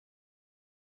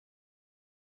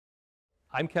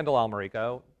I'm Kendall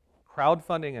Almerico,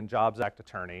 Crowdfunding and Jobs Act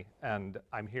attorney, and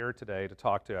I'm here today to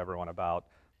talk to everyone about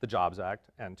the Jobs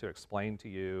Act and to explain to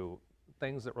you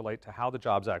things that relate to how the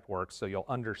Jobs Act works so you'll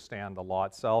understand the law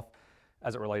itself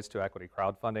as it relates to equity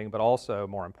crowdfunding, but also,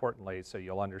 more importantly, so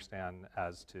you'll understand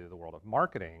as to the world of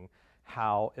marketing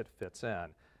how it fits in.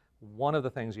 One of the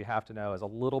things you have to know is a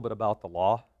little bit about the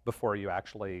law before you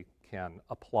actually can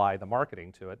apply the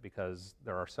marketing to it, because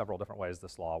there are several different ways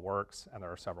this law works and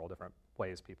there are several different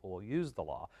ways people will use the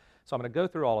law. So I'm going to go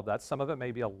through all of that. Some of it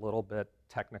may be a little bit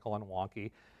technical and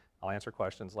wonky. I'll answer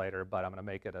questions later, but I'm going to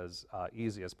make it as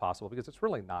easy as possible because it's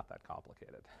really not that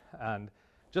complicated. And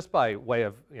just by way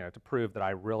of, to prove that I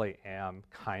really am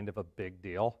kind of a big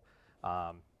deal,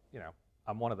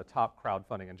 I'm one of the top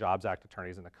crowdfunding and Jobs Act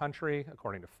attorneys in the country,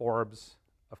 according to Forbes.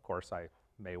 Of course, I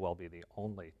may well be the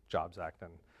only Jobs Act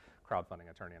and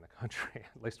crowdfunding attorney in the country,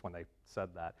 at least when they said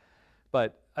that.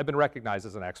 But I've been recognized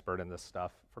as an expert in this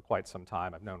stuff for quite some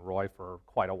time. I've known Roy for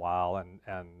quite a while, and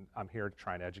I'm here to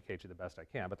try and educate you the best I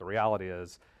can. But the reality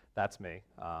is, that's me.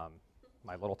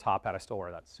 My little top hat, I still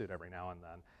wear that suit every now and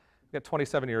then. I've got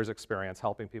 27 years experience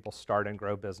helping people start and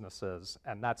grow businesses,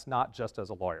 and that's not just as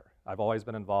a lawyer. I've always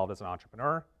been involved as an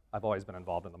entrepreneur. I've always been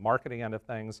involved in the marketing end of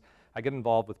things. I get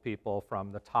involved with people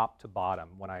from the top to bottom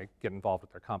when I get involved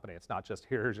with their company. It's not just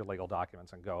here's your legal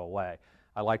documents and go away.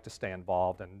 I like to stay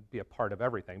involved and be a part of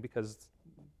everything because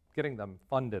getting them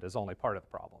funded is only part of the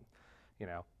problem.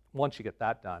 Once you get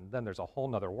that done, then there's a whole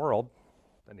nother world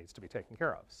that needs to be taken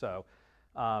care of. So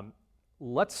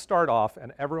let's start off,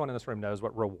 and everyone in this room knows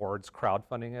what rewards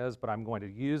crowdfunding is, but I'm going to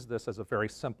use this as a very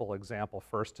simple example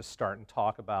first to start and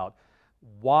talk about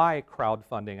why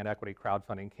crowdfunding and equity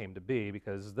crowdfunding came to be,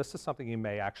 because this is something you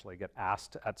may actually get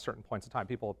asked at certain points in time.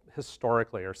 People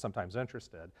historically are sometimes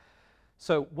interested.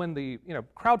 So when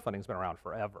crowdfunding's been around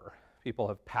forever. People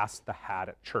have passed the hat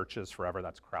at churches forever.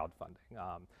 That's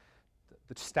crowdfunding.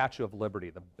 The Statue of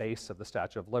Liberty, the base of the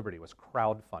Statue of Liberty, was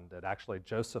crowdfunded. Actually,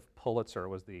 Joseph Pulitzer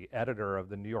was the editor of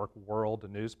the New York World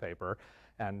newspaper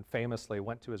and famously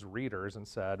went to his readers and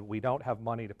said, we don't have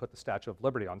money to put the Statue of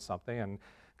Liberty on something, and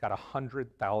got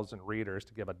 100,000 readers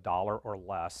to give $1 or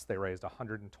less. They raised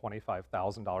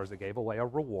 $125,000. They gave away a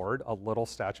reward, a little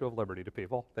Statue of Liberty to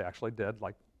people. They actually did,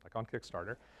 like on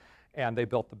Kickstarter. And they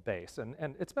built the base.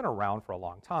 And it's been around for a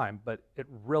long time, but it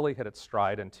really hit its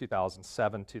stride in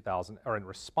 2007, or in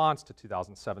response to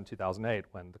 2007, 2008,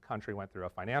 when the country went through a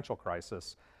financial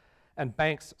crisis, and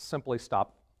banks simply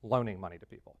stopped loaning money to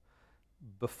people.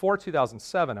 Before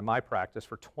 2007, in my practice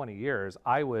for 20 years,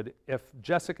 if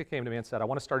Jessica came to me and said, I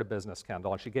want to start a business,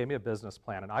 Kendall, and she gave me a business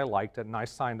plan, and I liked it, and I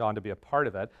signed on to be a part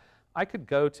of it, I could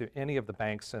go to any of the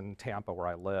banks in Tampa where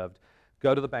I lived,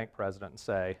 go to the bank president and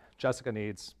say, Jessica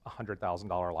needs a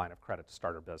 $100,000 line of credit to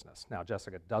start her business. Now,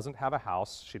 Jessica doesn't have a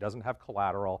house, she doesn't have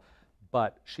collateral,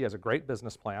 but she has a great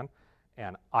business plan,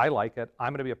 and I like it,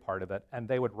 I'm going to be a part of it, and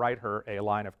they would write her a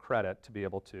line of credit to be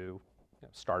able to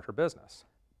start her business.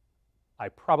 I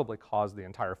probably caused the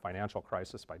entire financial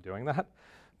crisis by doing that,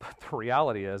 but the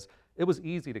reality is it was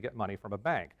easy to get money from a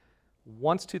bank.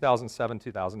 Once 2007,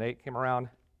 2008 came around,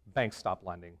 banks stopped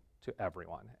lending to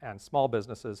everyone, and small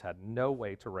businesses had no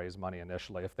way to raise money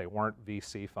initially. If they weren't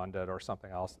VC funded or something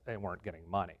else, they weren't getting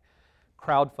money.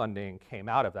 Crowdfunding came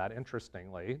out of that,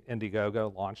 interestingly.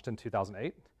 Indiegogo launched in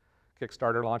 2008,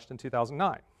 Kickstarter launched in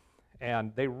 2009,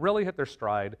 and they really hit their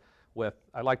stride with,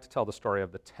 I like to tell the story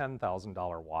of the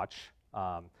 $10,000 watch.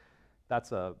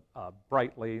 That's a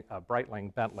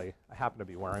Breitling Bentley. I happen to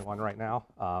be wearing one right now.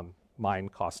 Mine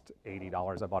cost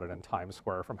 $80. I bought it in Times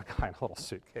Square from a guy in a little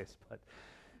suitcase. But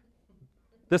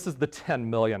this is the $10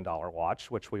 million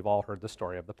watch, which we've all heard the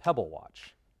story of, the Pebble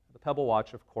watch. The Pebble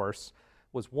watch, of course,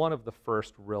 was one of the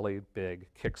first really big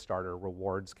Kickstarter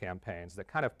rewards campaigns that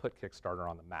kind of put Kickstarter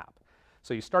on the map.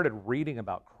 So you started reading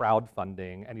about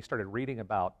crowdfunding, and you started reading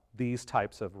about these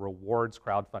types of rewards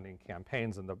crowdfunding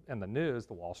campaigns in the news.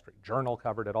 The Wall Street Journal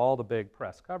covered it, all the big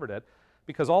press covered it,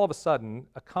 because all of a sudden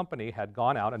a company had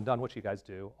gone out and done what you guys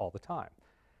do all the time.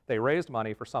 They raised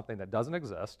money for something that doesn't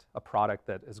exist, a product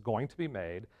that is going to be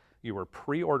made. You were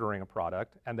pre-ordering a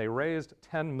product, and they raised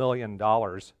 $10 million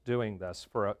doing this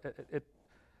for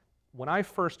when I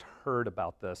first heard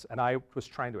about this, and I was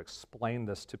trying to explain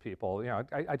this to people,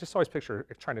 I just always picture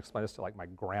trying to explain this to like my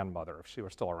grandmother if she were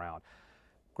still around.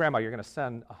 Grandma, you're going to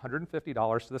send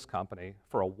 $150 to this company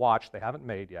for a watch they haven't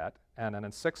made yet, and then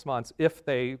in 6 months, if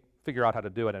they figure out how to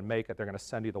do it and make it, they're going to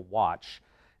send you the watch.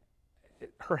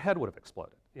 Her head would have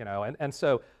exploded, and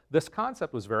so this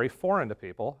concept was very foreign to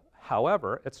people.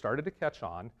 However, it started to catch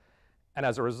on, and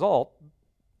as a result,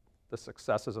 the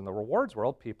successes in the rewards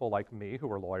world, people like me who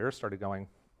were lawyers started going,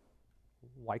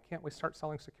 why can't we start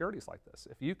selling securities like this?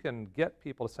 If you can get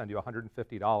people to send you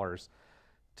 $150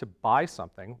 to buy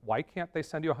something, why can't they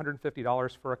send you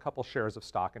 $150 for a couple shares of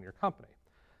stock in your company?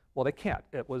 Well, they can't.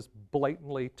 It was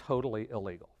blatantly, totally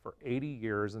illegal. For 80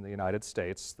 years in the United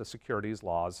States, the securities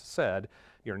laws said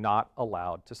you're not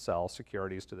allowed to sell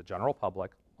securities to the general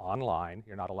public online.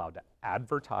 You're not allowed to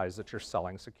advertise that you're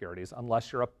selling securities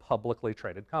unless you're a publicly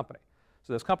traded company.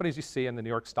 So those companies you see in the New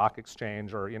York Stock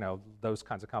Exchange or those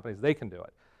kinds of companies, they can do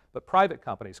it. But private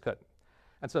companies couldn't.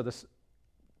 And so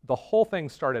the whole thing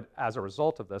started as a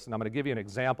result of this, and I'm going to give you an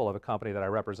example of a company that I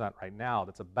represent right now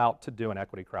that's about to do an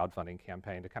equity crowdfunding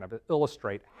campaign to kind of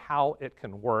illustrate how it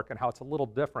can work and how it's a little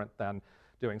different than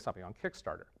doing something on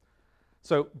Kickstarter.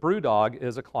 So BrewDog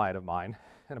is a client of mine.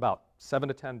 In about 7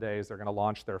 to 10 days, they're going to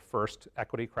launch their first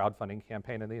equity crowdfunding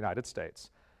campaign in the United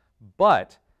States.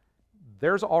 But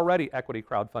there's already equity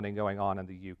crowdfunding going on in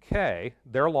the UK.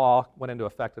 Their law went into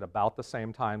effect at about the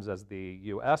same times as the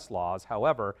US laws.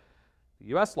 However,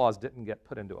 the US laws didn't get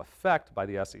put into effect by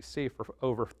the SEC for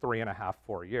over 3.5,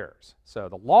 4 years. So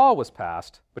the law was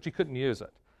passed, but you couldn't use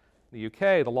it. In the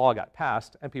UK, the law got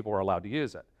passed and people were allowed to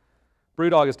use it.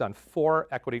 BrewDog has done 4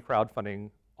 equity crowdfunding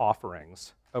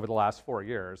offerings over the last 4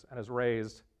 years and has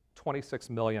raised £26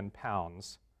 million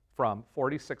from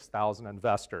 46,000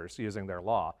 investors using their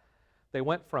law. They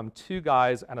went from 2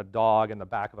 guys and a dog in the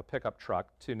back of a pickup truck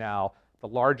to now the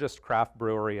largest craft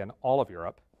brewery in all of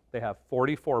Europe. They have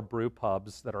 44 brew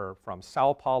pubs that are from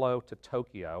Sao Paulo to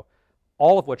Tokyo,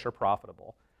 all of which are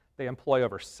profitable. They employ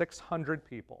over 600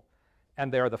 people,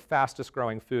 and they are the fastest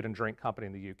growing food and drink company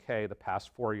in the UK the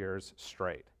past 4 years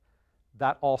straight.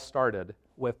 That all started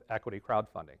with equity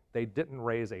crowdfunding. They didn't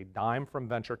raise a dime from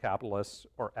venture capitalists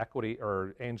or equity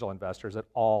or angel investors. It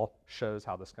all shows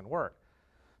how this can work.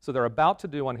 So they're about to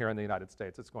do one here in the United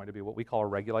States. It's going to be what we call a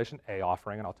Regulation A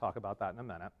offering, and I'll talk about that in a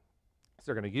minute. So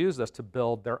they're going to use this to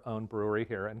build their own brewery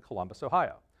here in Columbus,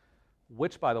 Ohio,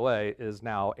 which, by the way, is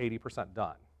now 80%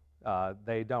 done.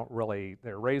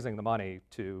 They're raising the money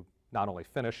to not only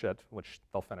finish it, which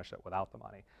they'll finish it without the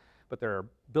money, but they're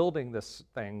building this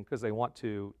thing because they want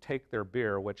to take their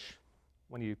beer, which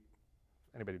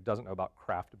anybody who doesn't know about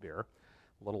craft beer,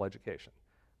 a little education.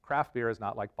 Craft beer is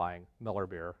not like buying Miller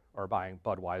beer or buying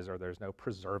Budweiser. There's no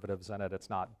preservatives in it. It's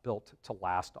not built to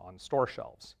last on store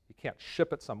shelves. You can't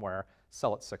ship it somewhere,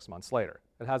 sell it 6 months later.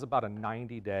 It has about a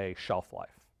 90-day shelf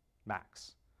life,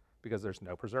 max, because there's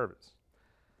no preservatives.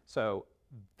 So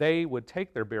they would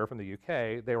take their beer from the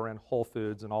UK. They were in Whole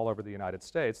Foods and all over the United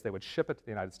States. They would ship it to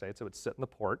the United States. It would sit in the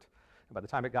port. And by the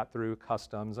time it got through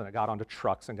customs and it got onto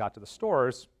trucks and got to the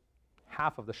stores,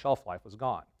 half of the shelf life was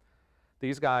gone.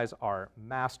 These guys are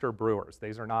master brewers.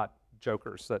 These are not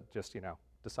jokers that just,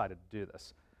 decided to do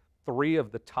this. 3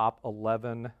 of the top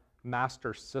 11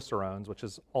 master cicerones, which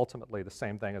is ultimately the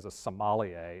same thing as a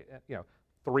sommelier,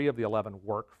 3 of the 11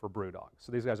 work for BrewDog.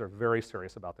 So these guys are very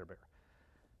serious about their beer.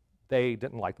 They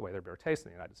didn't like the way their beer tastes in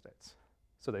the United States.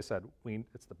 So they said,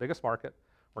 it's the biggest market.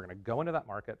 We're going to go into that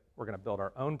market. We're going to build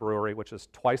our own brewery, which is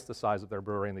twice the size of their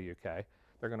brewery in the UK.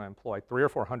 They're going to employ 300 or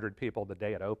 400 people the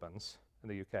day it opens in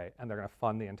the UK, and they're going to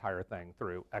fund the entire thing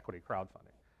through equity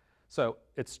crowdfunding. So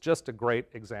it's just a great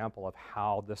example of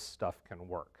how this stuff can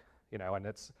work, and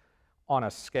it's on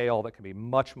a scale that can be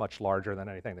much, much larger than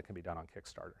anything that can be done on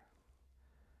Kickstarter.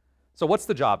 So what's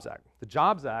the Jobs Act? The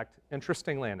Jobs Act,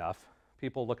 interestingly enough,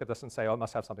 people look at this and say, oh, it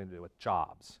must have something to do with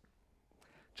jobs.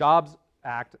 Jobs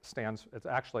Act it's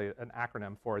actually an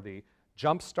acronym for the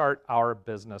Jumpstart Our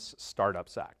Business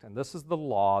Startups Act, and this is the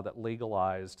law that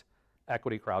legalized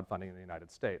equity crowdfunding in the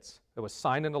United States. It was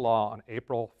signed into law on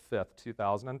April 5th,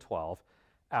 2012,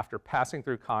 after passing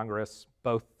through Congress,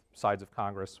 both sides of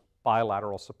Congress,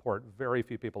 bilateral support. Very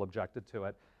few people objected to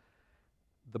it.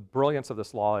 The brilliance of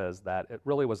this law is that it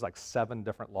really was like 7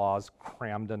 different laws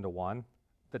crammed into one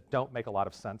that don't make a lot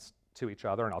of sense to each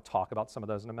other, and I'll talk about some of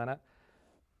those in a minute.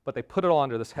 But they put it all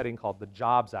under this heading called the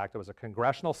Jobs Act. It was a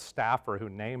congressional staffer who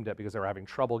named it because they were having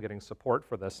trouble getting support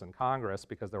for this in Congress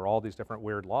because there were all these different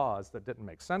weird laws that didn't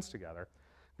make sense together.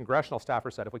 Congressional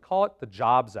staffer said, if we call it the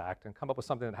Jobs Act and come up with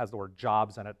something that has the word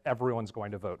jobs in it, everyone's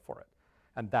going to vote for it.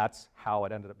 And that's how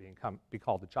it ended up being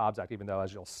called the Jobs Act, even though,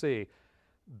 as you'll see,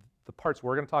 the parts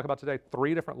we're going to talk about today,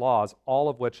 3 different laws, all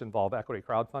of which involve equity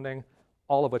crowdfunding,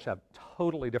 all of which have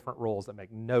totally different rules that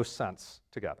make no sense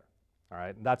together. All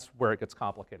right, and that's where it gets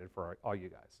complicated for all you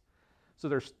guys. So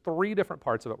there's 3 different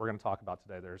parts of it we're going to talk about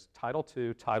today. There's Title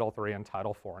II, Title III, and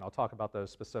Title IV, and I'll talk about those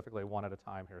specifically one at a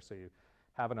time here so you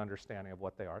have an understanding of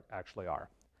what they actually are.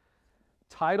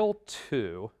 Title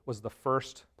II was the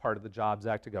first part of the Jobs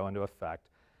Act to go into effect,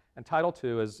 and Title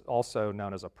II is also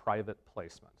known as a private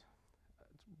placement.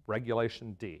 It's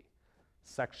Regulation D,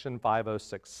 Section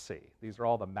 506C. These are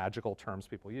all the magical terms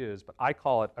people use, but I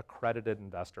call it accredited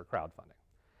investor crowdfunding.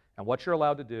 And what you're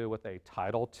allowed to do with a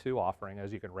Title II offering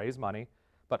is you can raise money,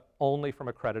 but only from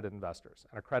accredited investors.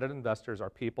 And accredited investors are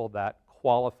people that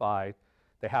qualify.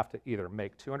 They have to either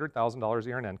make $200,000 a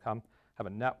year in income, have a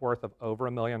net worth of over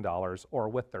 $1 million, or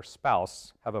with their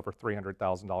spouse have over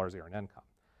 $300,000 a year in income.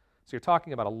 So you're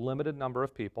talking about a limited number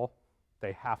of people.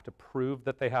 They have to prove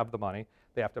that they have the money.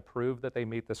 They have to prove that they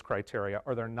meet this criteria,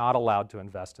 or they're not allowed to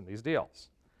invest in these deals.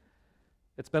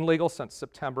 It's been legal since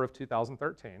September of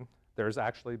 2013. There's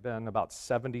actually been about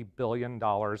 $70 billion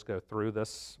go through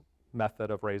this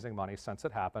method of raising money since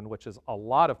it happened, which is a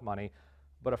lot of money,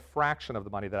 but a fraction of the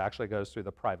money that actually goes through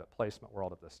the private placement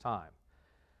world at this time.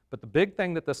 But the big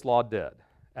thing that this law did,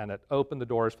 and it opened the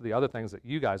doors for the other things that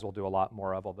you guys will do a lot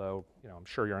more of, although I'm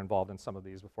sure you're involved in some of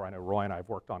these before. I know Roy and I have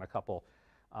worked on a couple.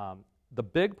 The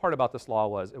big part about this law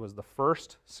was it was the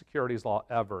first securities law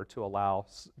ever to allow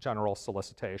general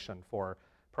solicitation for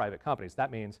private companies.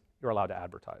 That means you're allowed to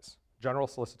advertise. General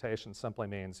solicitation simply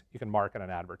means you can market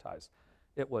and advertise.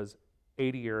 It was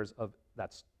 80 years of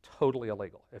that's totally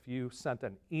illegal. If you sent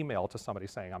an email to somebody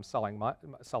saying, I'm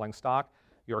selling stock,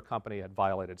 your company had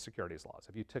violated securities laws.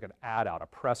 If you took an ad out, a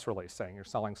press release saying you're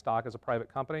selling stock as a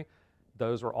private company,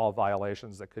 those were all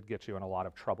violations that could get you in a lot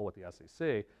of trouble with the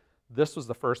SEC. This was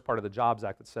the first part of the Jobs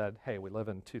Act that said, hey, we live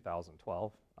in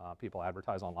 2012. People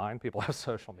advertise online. People have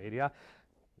social media.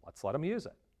 Let's let them use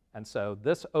it. And so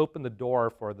this opened the door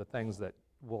for the things that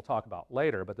we'll talk about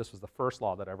later, but this was the first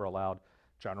law that ever allowed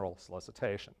general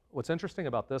solicitation. What's interesting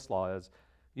about this law is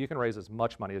you can raise as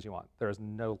much money as you want. There is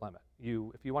no limit.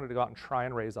 If you wanted to go out and try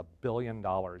and raise $1 billion,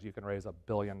 you can raise $1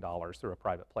 billion through a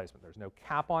private placement. There's no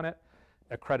cap on it.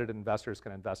 Accredited investors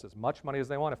can invest as much money as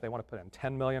they want. If they want to put in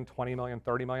 $10 million, $20 million,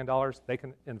 $30 million, they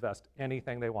can invest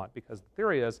anything they want, because the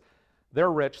theory is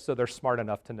they're rich, so they're smart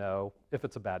enough to know if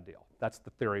it's a bad deal. That's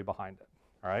the theory behind it,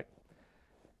 all right?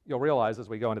 You'll realize as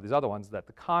we go into these other ones that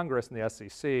the Congress and the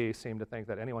SEC seem to think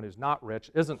that anyone who's not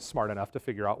rich isn't smart enough to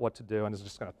figure out what to do and is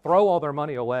just going to throw all their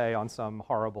money away on some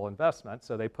horrible investment,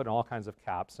 so they put in all kinds of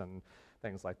caps and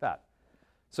things like that.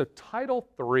 So Title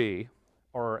III,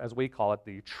 or as we call it,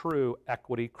 the True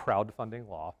Equity Crowdfunding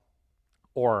Law,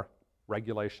 or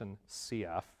Regulation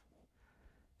CF,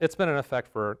 it's been in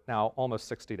effect for now almost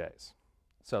 60 days.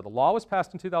 So the law was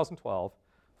passed in 2012,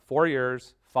 4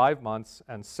 years, 5 months,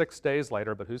 and 6 days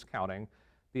later, but who's counting,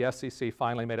 the SEC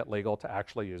finally made it legal to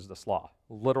actually use this law,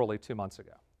 literally 2 months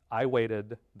ago. I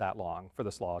waited that long for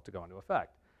this law to go into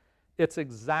effect. It's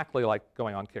exactly like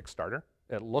going on Kickstarter.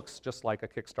 It looks just like a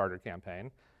Kickstarter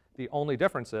campaign. The only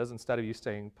difference is instead of you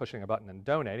pushing a button and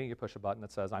donating, you push a button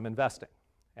that says, I'm investing.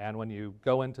 And when you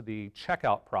go into the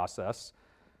checkout process,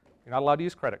 you're not allowed to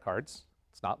use credit cards.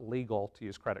 It's not legal to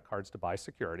use credit cards to buy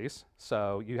securities.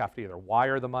 So you have to either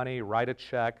wire the money, write a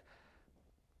check,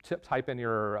 type in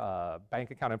your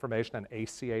bank account information and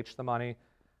ACH the money.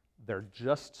 They're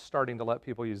just starting to let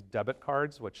people use debit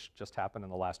cards, which just happened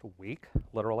in the last week,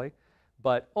 literally.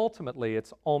 But ultimately,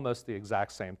 it's almost the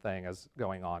exact same thing as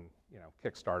going on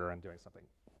Kickstarter and doing something.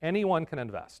 Anyone can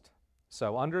invest.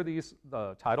 So under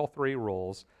the Title III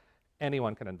rules,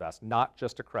 anyone can invest, not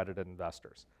just accredited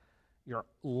investors. You're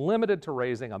limited to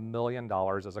raising $1 million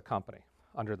as a company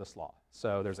under this law.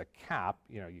 So there's a cap.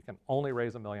 You can only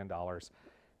raise $1 million.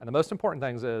 And the most important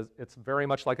thing is it's very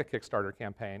much like a Kickstarter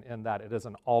campaign in that it is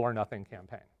an all or nothing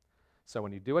campaign. So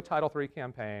when you do a Title III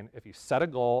campaign, if you set a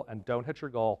goal and don't hit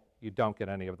your goal, you don't get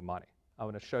any of the money. I'm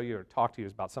going to show you or talk to you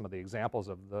about some of the examples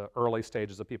of the early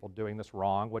stages of people doing this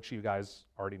wrong, which you guys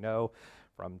already know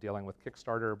from dealing with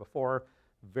Kickstarter before.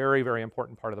 Very, very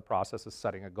important part of the process is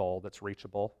setting a goal that's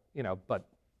reachable. But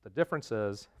the difference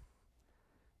is,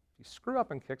 if you screw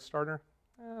up in Kickstarter,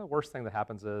 worst thing that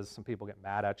happens is some people get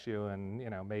mad at you, and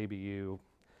maybe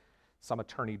some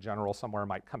attorney general somewhere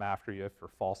might come after you for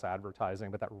false advertising,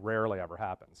 but that rarely ever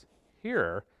happens.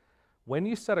 Here, when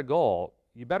you set a goal,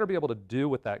 you better be able to do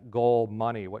with that goal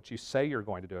money what you say you're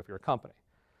going to do if you're a company.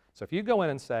 So if you go in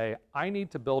and say, I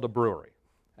need to build a brewery,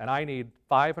 and I need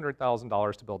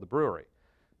 $500,000 to build the brewery,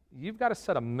 you've got to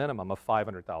set a minimum of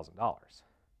 $500,000.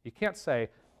 You can't say,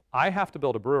 I have to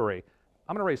build a brewery,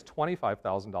 I'm going to raise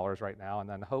 $25,000 right now, and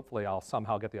then hopefully I'll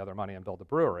somehow get the other money and build a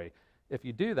brewery. If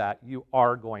you do that, you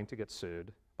are going to get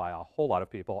sued by a whole lot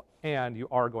of people, and you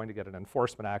are going to get an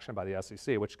enforcement action by the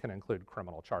SEC, which can include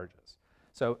criminal charges.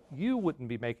 So you wouldn't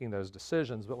be making those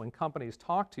decisions, but when companies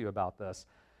talk to you about this,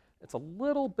 it's a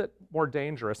little bit more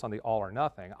dangerous on the all or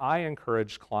nothing. I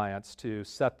encourage clients to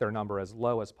set their number as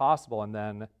low as possible and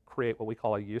then create what we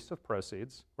call a use of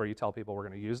proceeds, where you tell people we're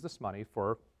going to use this money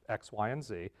for X, Y, and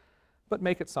Z. but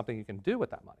make it something you can do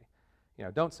with that money. You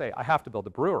know, don't say, I have to build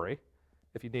a brewery.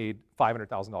 If you need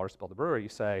 $500,000 to build a brewery, you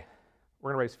say,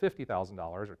 we're going to raise $50,000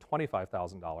 or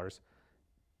 $25,000,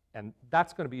 and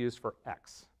that's going to be used for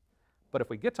X. But if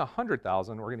we get to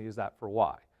 100,000, we're going to use that for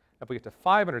Y. If we get to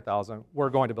 500,000, we're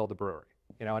going to build a brewery.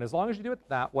 You know, and as long as you do it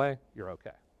that way, you're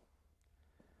okay.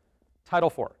 Title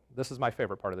IV. This is my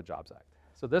favorite part of the Jobs Act.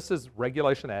 So this is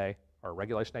Regulation A, or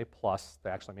Regulation A Plus. They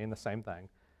actually mean the same thing.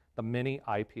 The mini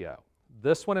IPO.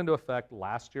 This went into effect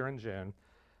last year in June.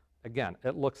 Again,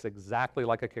 it looks exactly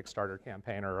like a Kickstarter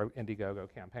campaign or an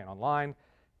Indiegogo campaign online.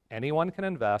 Anyone can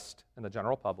invest in the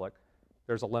general public.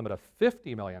 There's a limit of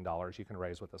 $50 million you can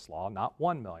raise with this law, not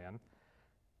 $1 million.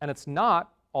 And it's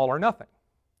not all or nothing.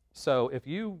 So if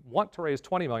you want to raise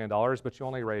 $20 million, but you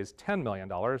only raise $10 million,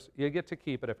 you get to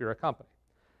keep it if you're a company.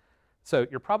 So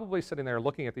you're probably sitting there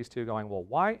looking at these two going, well,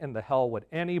 why in the hell would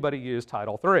anybody use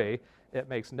Title III? It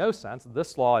makes no sense.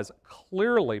 This law is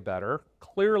clearly better,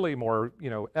 clearly more, you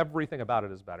know, everything about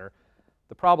it is better.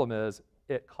 The problem is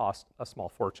it costs a small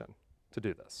fortune to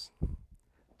do this.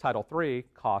 Title III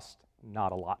costs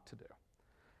not a lot to do.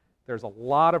 There's a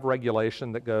lot of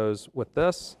regulation that goes with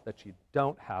this that you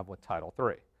don't have with Title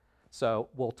III. So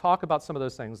we'll talk about some of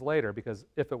those things later, because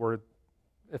if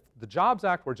the Jobs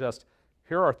Act were just,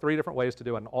 here are 3 different ways to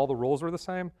do it and all the rules were the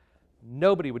same,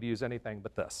 nobody would use anything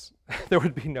but this. There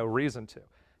would be no reason to.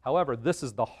 However, this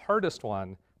is the hardest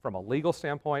one from a legal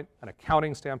standpoint, an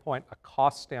accounting standpoint, a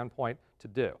cost standpoint to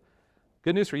do.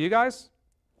 Good news for you guys,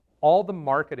 all the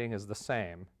marketing is the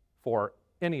same for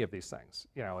any of these things.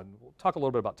 You know, and we'll talk a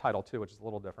little bit about Title II, which is a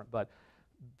little different, but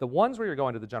the ones where you're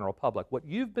going to the general public, what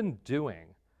you've been doing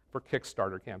for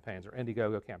Kickstarter campaigns or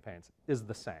Indiegogo campaigns is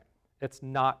the same. It's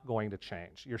not going to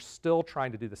change. You're still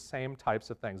trying to do the same types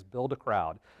of things, build a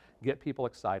crowd, get people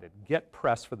excited, get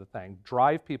press for the thing,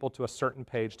 drive people to a certain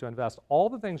page to invest, all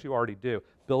the things you already do,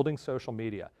 building social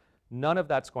media. None of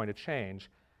that's going to change,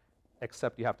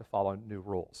 except you have to follow new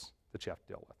rules that you have to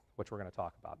deal with, which we're going to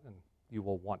talk about. And you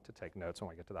will want to take notes when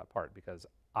we get to that part, because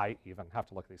I even have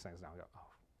to look at these things now and go,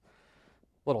 oh,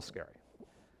 a little scary.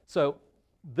 So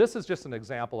this is just an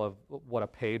example of what a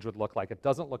page would look like. It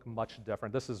doesn't look much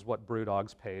different. This is what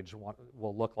BrewDog's page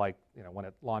will look like, you know, when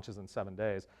it launches in 7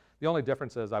 days. The only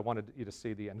difference is I wanted you to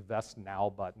see the Invest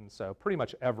Now button. So pretty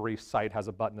much every site has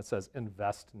a button that says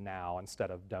Invest Now instead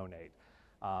of Donate.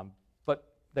 But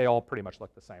they all pretty much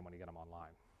look the same when you get them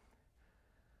online.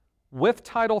 With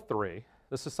Title III,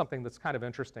 this is something that's kind of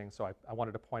interesting, so I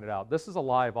wanted to point it out. This is a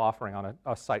live offering on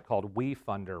a site called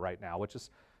WeFunder right now, which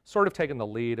is sort of taking the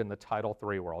lead in the Title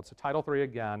III world. So Title III,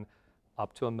 again,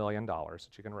 up to $1 million that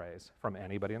you can raise from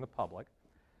anybody in the public.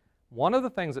 One of the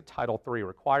things that Title III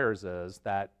requires is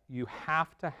that you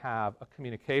have to have a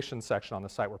communication section on the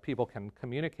site where people can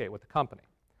communicate with the company.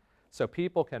 So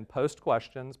people can post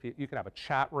questions, you can have a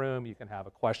chat room, you can have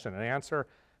a question and answer.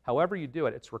 However you do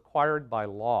it, it's required by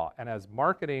law. And as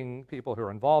marketing people who are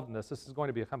involved in this is going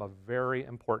to become a very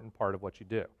important part of what you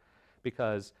do.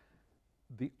 Because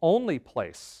the only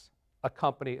place a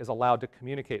company is allowed to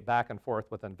communicate back and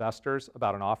forth with investors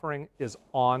about an offering is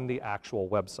on the actual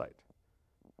website.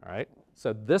 All right?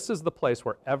 So this is the place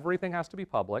where everything has to be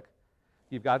public.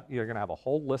 You're going to have a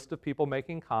whole list of people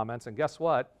making comments, and guess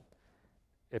what?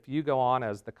 If you go on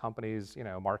as the company's, you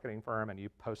know, marketing firm and you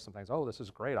post some things, oh, this is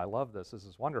great, I love this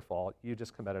is wonderful, you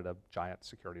just committed a giant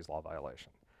securities law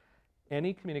violation.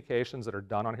 Any communications that are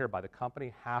done on here by the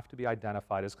company have to be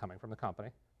identified as coming from the company.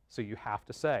 So you have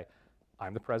to say,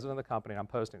 I'm the president of the company and I'm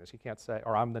posting this. You can't say,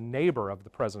 or I'm the neighbor of the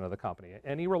president of the company.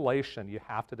 Any relation you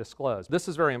have to disclose. This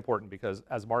is very important because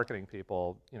as marketing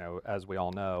people, you know, as we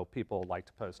all know, people like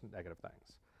to post negative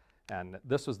things. And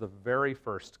this was the very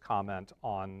first comment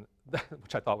on,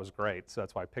 which I thought was great, so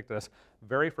that's why I picked this.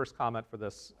 Very first comment for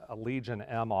this Legion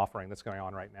M offering that's going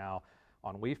on right now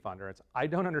on WeFunder. It's, I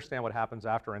don't understand what happens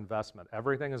after investment.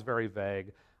 Everything is very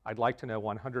vague. I'd like to know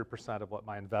 100% of what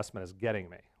my investment is getting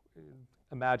me.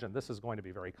 Imagine this is going to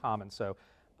be very common. So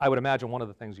I would imagine one of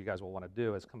the things you guys will want to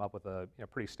do is come up with a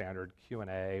pretty standard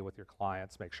Q&A with your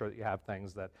clients, make sure that you have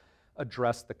things that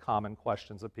address the common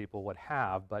questions that people would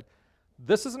have. But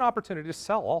this is an opportunity to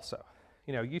sell also.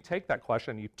 You know, you take that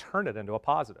question, you turn it into a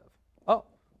positive. Oh,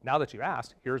 now that you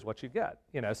asked, here's what you get.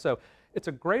 You know, so it's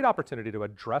a great opportunity to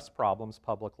address problems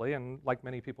publicly, and like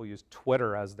many people use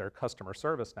Twitter as their customer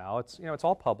service now, it's, you know, it's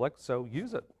all public, so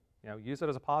use it. You know, use it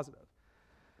as a positive.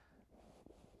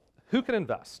 Who can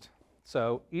invest?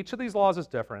 So each of these laws is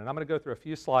different, and I'm going to go through a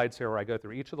few slides here where I go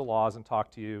through each of the laws and talk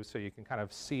to you so you can kind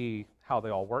of see how they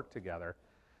all work together.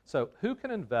 So who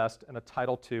can invest in a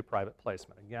Title II private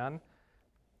placement? Again,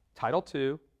 Title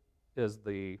II is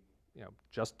the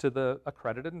just to the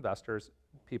accredited investors,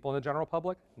 people in the general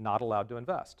public, not allowed to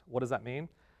invest. What does that mean?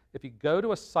 If you go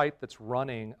to a site that's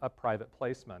running a private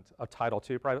placement, a Title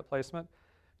II private placement,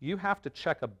 you have to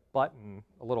check a button,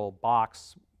 a little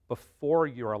box, before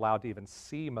you're allowed to even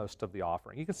see most of the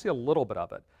offering. You can see a little bit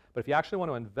of it, but if you actually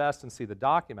want to invest and see the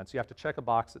documents, you have to check a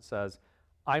box that says,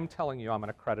 I'm telling you I'm an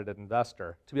accredited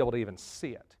investor, to be able to even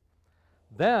see it.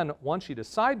 Then, once you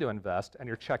decide to invest and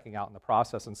you're checking out in the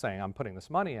process and saying, I'm putting this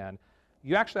money in,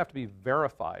 you actually have to be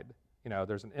verified.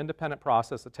 There's an independent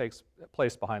process that takes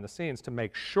place behind the scenes to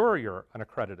make sure you're an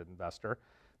accredited investor.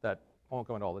 That won't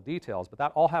go into all the details, but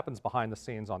that all happens behind the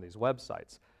scenes on these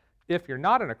websites. If you're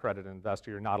not an accredited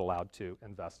investor, you're not allowed to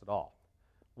invest at all.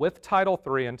 With Title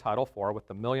III and Title IV, with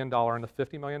the $1 million and the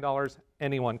 $50 million,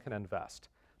 anyone can invest.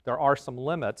 There are some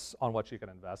limits on what you can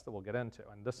invest that we'll get into,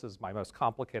 and this is my most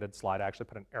complicated slide. I actually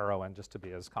put an arrow in just to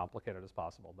be as complicated as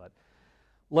possible, but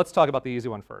let's talk about the easy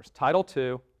one first. Title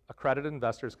II, accredited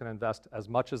investors can invest as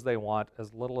much as they want,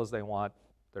 as little as they want.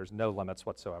 There's no limits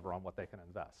whatsoever on what they can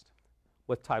invest.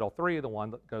 With Title III, the one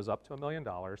that goes up to $1 million,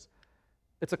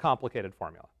 it's a complicated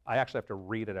formula. I actually have to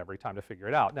read it every time to figure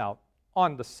it out. Now,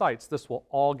 on the sites, this will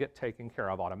all get taken care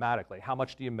of automatically. How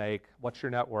much do you make? What's your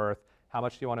net worth? How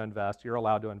much do you want to invest? You're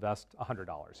allowed to invest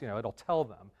 $100. It'll tell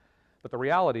them. But the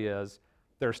reality is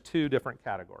there's two different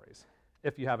categories.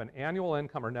 If you have an annual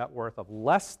income or net worth of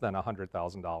less than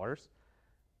 $100,000,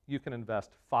 you can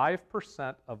invest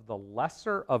 5% of the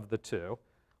lesser of the two,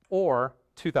 or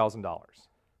 $2,000.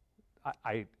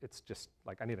 It's just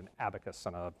like I need an abacus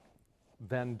and a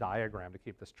Venn diagram to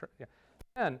keep this.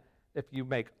 And if you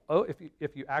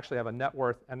actually have a net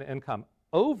worth and income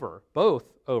both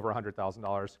over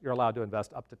 $100,000, you're allowed to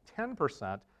invest up to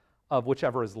 10% of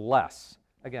whichever is less.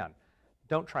 Again,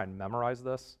 don't try and memorize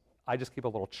this. I just keep a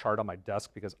little chart on my desk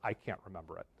because I can't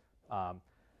remember it.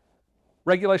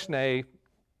 Regulation A,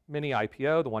 mini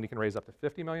IPO, the one you can raise up to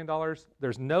 $50 million.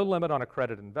 There's no limit on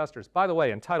accredited investors. By the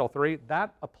way, in Title III,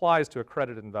 that applies to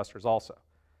accredited investors also.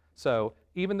 So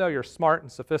even though you're smart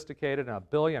and sophisticated and a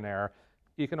billionaire,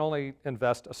 you can only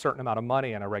invest a certain amount of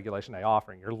money in a Regulation A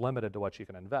offering. You're limited to what you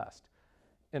can invest.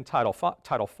 In Title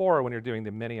IV, when you're doing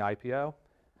the mini IPO,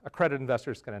 accredited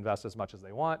investors can invest as much as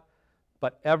they want,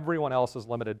 but everyone else is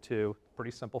limited to,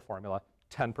 pretty simple formula,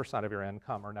 10% of your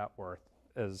income or net worth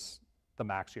is the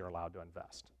max you're allowed to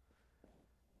invest.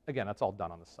 Again, that's all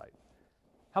done on the site.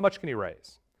 How much can you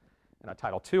raise? In a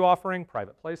Title II offering,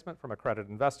 private placement from accredited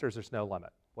investors, there's no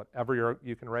limit. Whatever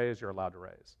you can raise, you're allowed to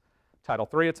raise. Title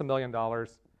III, it's $1 million.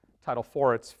 Title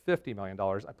IV, it's $50 million.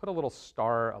 I put a little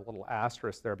star, a little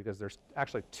asterisk there because there's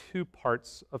actually two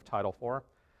parts of Title IV.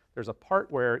 There's a part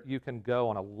where you can go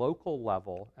on a local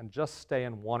level and just stay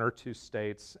in one or two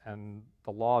states, and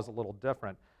the law is a little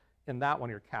different. In that one,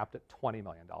 you're capped at $20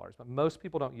 million. But most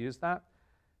people don't use that.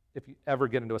 If you ever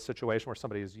get into a situation where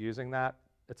somebody is using that,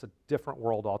 it's a different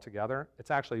world altogether.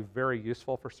 It's actually very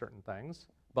useful for certain things,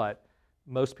 but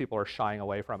most people are shying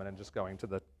away from it and just going to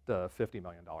the $50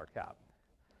 million cap.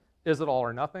 Is it all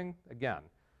or nothing? Again,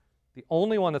 the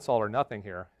only one that's all or nothing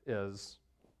here is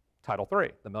Title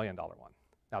III, the $1 million one.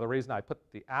 Now, the reason I put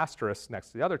the asterisk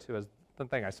next to the other two is the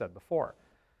thing I said before.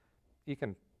 You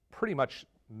can pretty much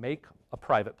make a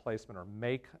private placement or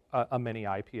make a mini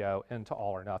IPO into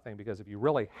all or nothing, because if you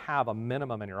really have a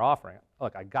minimum in your offering,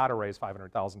 look, I got to raise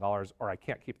 $500,000 or I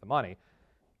can't keep the money,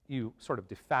 you sort of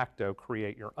de facto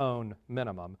create your own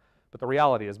minimum. But the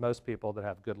reality is most people that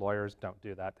have good lawyers don't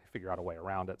do that. They figure out a way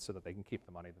around it so that they can keep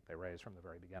the money that they raise from the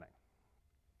very beginning.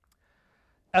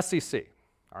 SEC,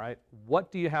 all right?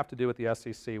 What do you have to do with the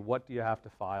SEC? What do you have to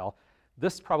file?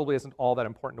 This probably isn't all that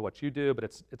important to what you do, but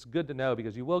it's good to know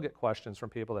because you will get questions from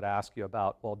people that ask you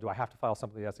about, well, do I have to file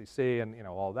something with the SEC and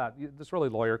all that. There's really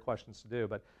lawyer questions to do,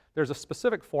 but there's a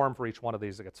specific form for each one of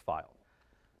these that gets filed.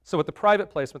 So with the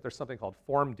private placement, there's something called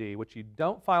Form D, which you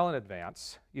don't file in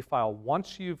advance. You file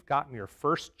once you've gotten your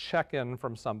first check-in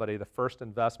from somebody, the first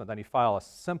investment, then you file a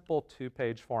simple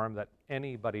 2-page form that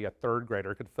anybody, a third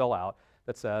grader, could fill out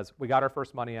that says, we got our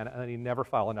first money in, and then you never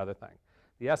file another thing.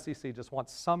 The SEC just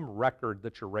wants some record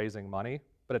that you're raising money,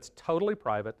 but it's totally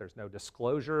private. There's no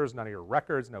disclosures, none of your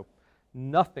records,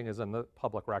 nothing is in the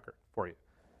public record for you.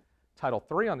 Title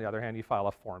III, on the other hand, you file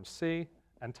a Form C,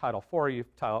 and Title IV, you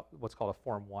file what's called a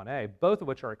Form 1A, both of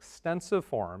which are extensive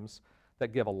forms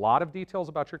that give a lot of details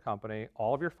about your company,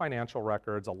 all of your financial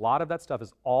records. A lot of that stuff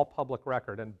is all public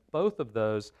record, and both of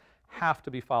those have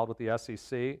to be filed with the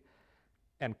SEC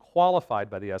and qualified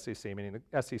by the SEC, meaning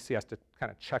the SEC has to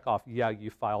kind of check off, yeah,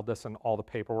 you filed this and all the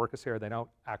paperwork is here. They don't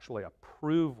actually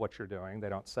approve what you're doing. They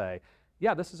don't say,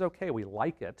 yeah, this is okay, we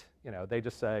like it. They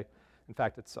just say, in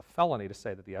fact, it's a felony to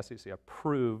say that the SEC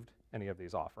approved any of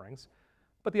these offerings.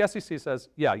 But the SEC says,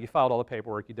 yeah, you filed all the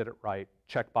paperwork, you did it right,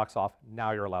 checkbox off,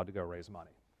 now you're allowed to go raise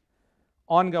money.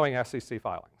 Ongoing SEC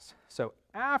filings. So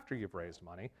after you've raised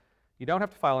money, you don't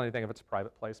have to file anything if it's a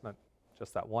private placement,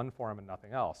 just that one form and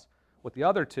nothing else. With the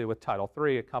other two, with Title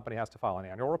III, a company has to file an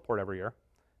annual report every year.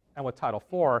 And with Title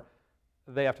IV,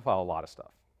 they have to file a lot of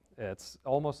stuff. It's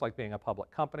almost like being a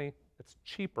public company. It's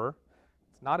cheaper.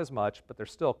 It's not as much, but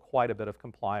there's still quite a bit of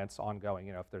compliance ongoing.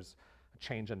 You know, if there's a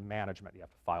change in management, you have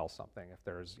to file something. If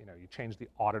there's, you know, you change the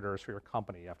auditors for your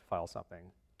company, you have to file something.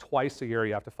 Twice a year,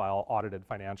 you have to file audited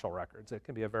financial records. It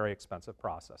can be a very expensive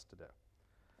process to do.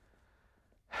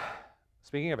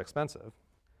 Speaking of expensive,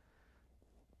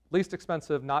 least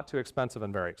expensive, not too expensive,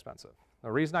 and very expensive.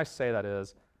 The reason I say that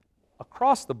is,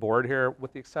 across the board here,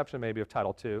 with the exception maybe of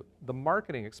Title II, the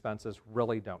marketing expenses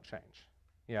really don't change.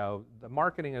 You know, the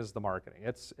marketing is the marketing.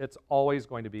 It's always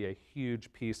going to be a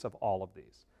huge piece of all of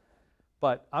these.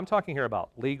 But I'm talking here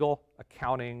about legal,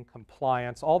 accounting,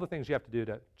 compliance, all the things you have to do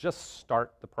to just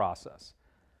start the process.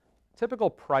 Typical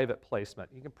private placement,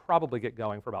 you can probably get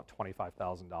going for about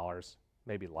 $25,000,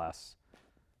 maybe less.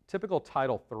 Typical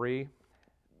Title III,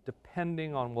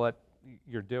 depending on what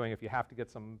you're doing, if you have to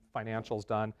get some financials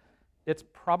done, it's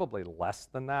probably less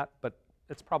than that, but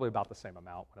it's probably about the same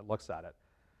amount when it looks at it.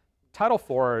 Title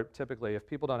IV, typically, if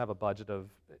people don't have a budget of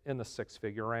in the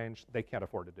six-figure range, they can't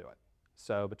afford to do it.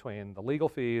 So between the legal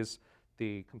fees,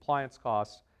 the compliance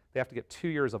costs, they have to get 2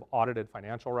 years of audited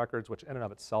financial records, which in and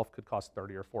of itself could cost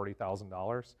 $30,000 or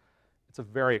 $40,000. It's a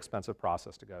very expensive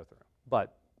process to go through,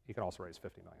 but you can also raise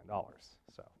 $50 million.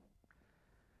 So,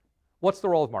 what's the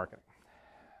role of marketing?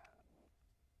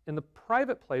 In the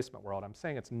private placement world, I'm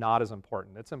saying it's not as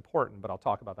important. It's important, but I'll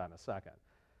talk about that in a second.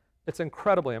 It's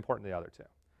incredibly important, the other two.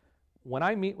 When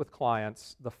I meet with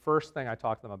clients, the first thing I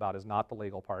talk to them about is not the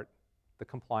legal part, the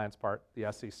compliance part,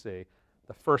 the SEC.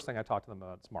 The first thing I talk to them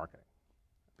about is marketing.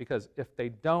 Because if they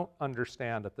don't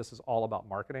understand that this is all about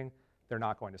marketing, they're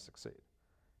not going to succeed.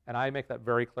 And I make that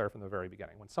very clear from the very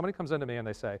beginning. When somebody comes into me and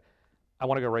they say, I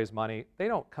want to go raise money, they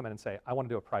don't come in and say, I want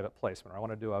to do a private placement or I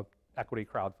want to do a equity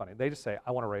crowdfunding. They just say,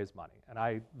 I want to raise money. And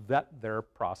I vet their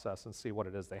process and see what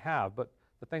it is they have. But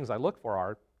the things I look for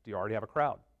are, do you already have a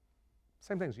crowd?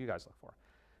 Same things you guys look for.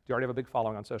 Do you already have a big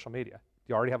following on social media? Do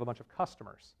you already have a bunch of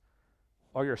customers?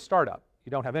 Oh, you're a startup. You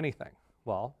don't have anything.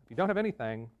 Well, if you don't have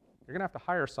anything, you're going to have to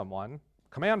hire someone,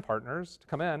 command partners, to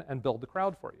come in and build the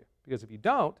crowd for you. Because if you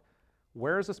don't,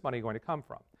 where is this money going to come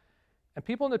from? And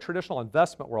people in the traditional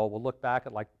investment world will look back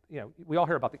at, like, you know, we all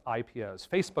hear about the IPOs.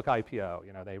 Facebook IPO,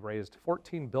 you know, they raised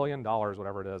 $14 billion,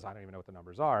 whatever it is. I don't even know what the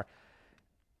numbers are.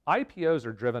 IPOs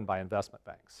are driven by investment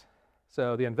banks.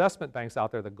 So the investment banks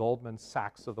out there, the Goldman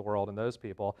Sachs of the world and those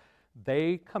people,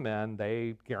 they come in,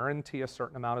 they guarantee a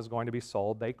certain amount is going to be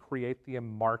sold. They create the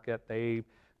market. They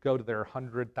go to their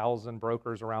 100,000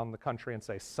 brokers around the country and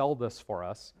say, sell this for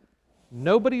us.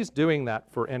 Nobody's doing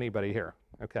that for anybody here,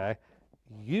 okay?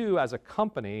 You as a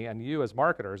company and you as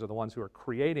marketers are the ones who are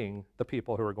creating the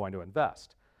people who are going to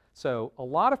invest. So a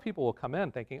lot of people will come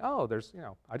in thinking, oh, there's, you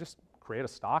know, I just create a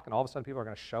stock and all of a sudden people are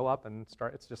going to show up and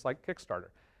start. It's just like Kickstarter.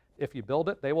 If you build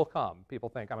it, they will come. People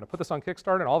think, I'm going to put this on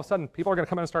Kickstarter and all of a sudden people are going to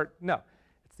come in and start. No,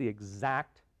 it's the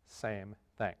exact same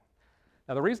thing.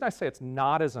 Now the reason I say it's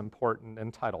not as important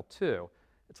in Title II,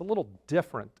 it's a little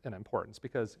different in importance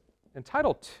because in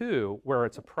Title II, where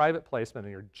it's a private placement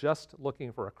and you're just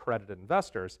looking for accredited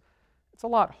investors, it's a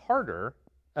lot harder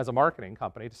as a marketing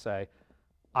company to say,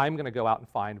 I'm going to go out and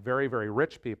find very, very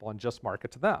rich people and just market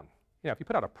to them. You know, if you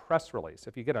put out a press release,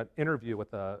 if you get an interview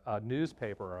with a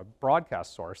newspaper or a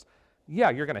broadcast source, yeah,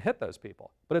 you're going to hit those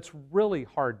people. But it's really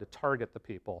hard to target the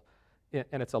people.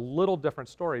 And it's a little different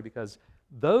story because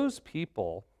those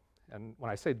people, and when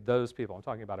I say those people, I'm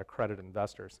talking about accredited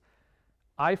investors.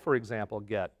 I, for example,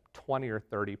 get 20 or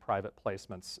 30 private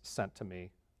placements sent to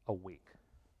me a week.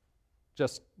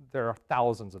 Just, there are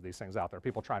thousands of these things out there,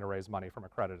 people trying to raise money from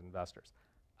accredited investors.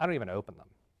 I don't even open them.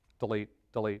 Delete,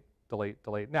 delete, delete,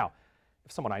 delete. Now,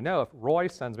 if someone I know, if Roy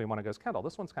sends me one and goes, Kendall,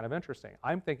 this one's kind of interesting,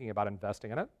 I'm thinking about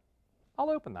investing in it, I'll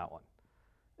open that one.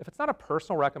 If it's not a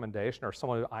personal recommendation or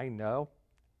someone who I know,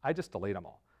 I just delete them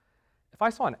all. If I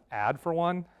saw an ad for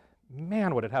one,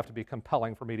 man, would it have to be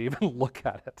compelling for me to even look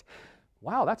at it.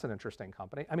 Wow, that's an interesting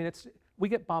company. I mean, we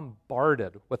get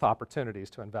bombarded with opportunities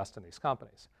to invest in these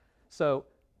companies. So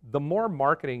the more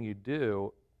marketing you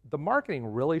do, the marketing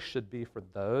really should be for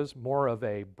those, more of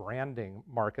a branding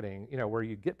marketing, you know, where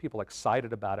you get people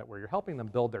excited about it, where you're helping them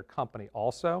build their company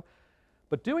also.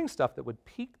 But doing stuff that would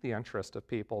pique the interest of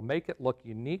people, make it look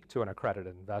unique to an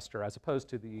accredited investor, as opposed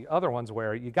to the other ones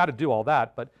where you got to do all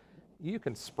that, but you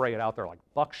can spray it out there like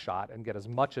buckshot and get as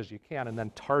much as you can and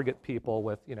then target people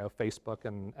with Facebook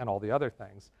and all the other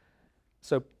things.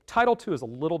 So Title II is a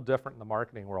little different in the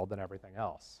marketing world than everything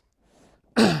else.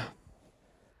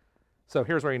 So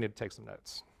here's where you need to take some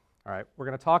notes. All right, we're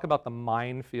going to talk about the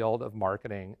minefield of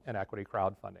marketing and equity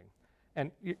crowdfunding.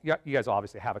 And you guys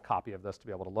obviously have a copy of this to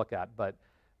be able to look at,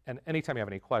 and anytime you have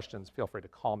any questions, feel free to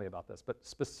call me about this. But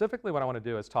specifically what I want to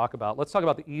do is let's talk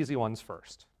about the easy ones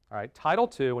first. All right, Title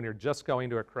II, when you're just going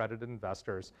to accredited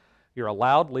investors, you're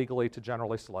allowed legally to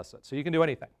generally solicit. So you can do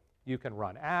anything. You can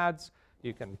run ads,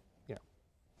 you can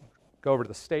go over to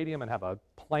the stadium and have a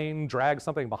plane drag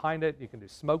something behind it. You can do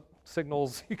smoke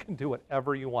signals. You can do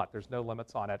whatever you want. There's no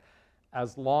limits on it,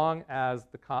 as long as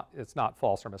it's not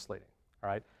false or misleading. All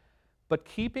right. But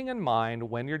keeping in mind,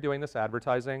 when you're doing this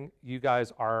advertising, you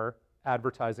guys are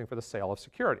advertising for the sale of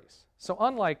securities. So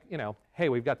unlike, hey,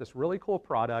 we've got this really cool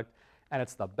product, and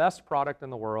it's the best product in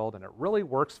the world, and it really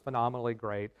works phenomenally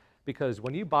great, because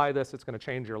when you buy this, it's going to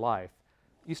change your life.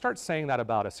 You start saying that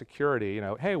about a security,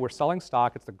 hey, we're selling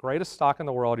stock, it's the greatest stock in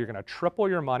the world, you're going to triple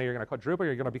your money, you're going to quadruple,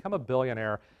 you're going to become a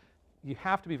billionaire. You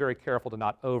have to be very careful to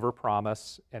not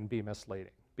overpromise and be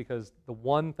misleading, because the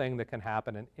one thing that can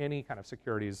happen in any kind of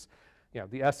securities,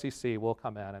 the SEC will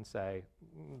come in and say,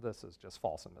 this is just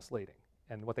false and misleading.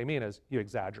 And what they mean is you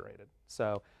exaggerated.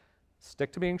 So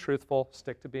stick to being truthful,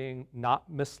 stick to being not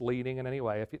misleading in any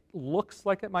way. If it looks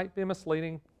like it might be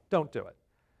misleading, don't do it.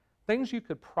 Things you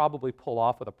could probably pull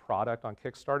off with a product on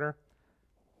Kickstarter,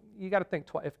 you got to think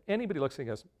twice. If anybody looks and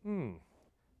goes,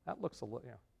 that looks a little,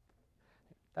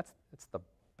 it's the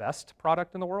best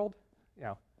product in the world, you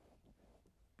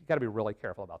got to be really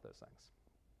careful about those things.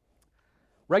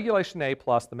 Regulation A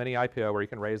plus, the mini IPO, where you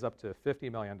can raise up to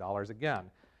 $50 million. Again,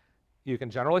 you can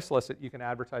generally solicit, you can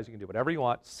advertise, you can do whatever you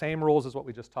want. Same rules as what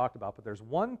we just talked about, but there's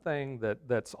one thing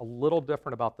that's a little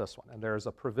different about this one, and there's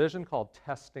a provision called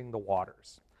testing the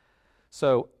waters.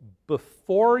 So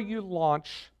before you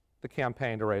launch the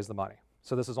campaign to raise the money,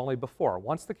 so this is only before.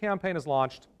 Once the campaign is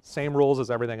launched, same rules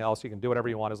as everything else. You can do whatever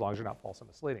you want as long as you're not false and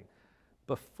misleading.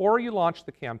 Before you launch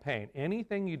the campaign,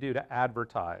 anything you do to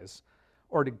advertise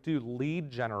or to do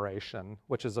lead generation,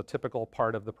 which is a typical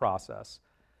part of the process,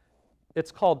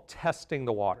 it's called testing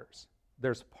the waters.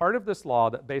 There's part of this law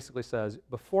that basically says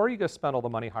before you go spend all the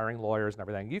money hiring lawyers and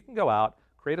everything, you can go out,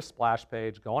 create a splash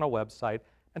page, go on a website,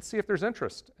 and see if there's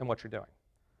interest in what you're doing.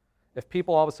 If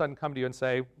people all of a sudden come to you and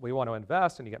say, we want to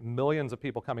invest, and you get millions of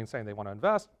people coming saying they want to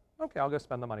invest, okay, I'll go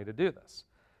spend the money to do this.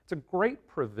 It's a great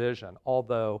provision,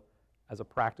 although as a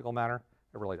practical matter,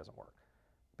 it really doesn't work.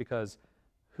 Because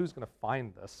who's going to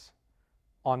find this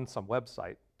on some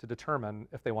website to determine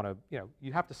if they want to,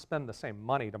 you have to spend the same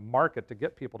money to market to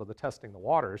get people to the testing the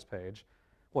waters page.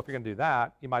 Well, if you're going to do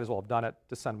that, you might as well have done it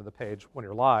to send them the page when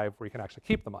you're live where you can actually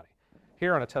keep the money.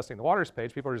 Here on a testing the waters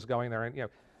page, people are just going there and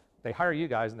they hire you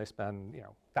guys and they spend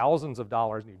thousands of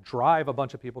dollars, and you drive a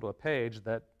bunch of people to a page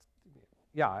that,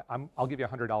 yeah, I'll give you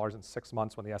 $100 in 6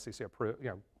 months when the SEC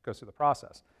goes through the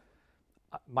process.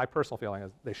 My personal feeling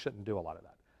is they shouldn't do a lot of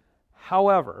that.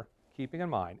 However, keeping in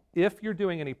mind, if you're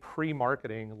doing any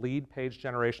pre-marketing, lead page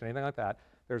generation, anything like that,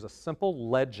 there's a simple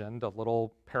legend, a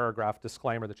little paragraph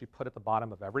disclaimer that you put at the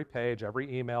bottom of every page,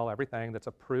 every email, everything that's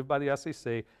approved by the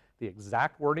SEC. The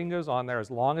exact wording goes on there.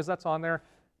 As long as that's on there,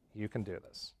 you can do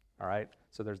this. All right?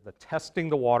 So there's the testing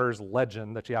the waters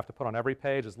legend that you have to put on every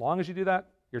page. As long as you do that,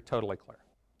 you're totally clear.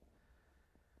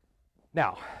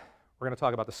 Now, we're going to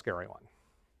talk about the scary one.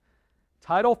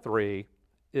 Title III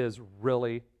is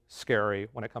really scary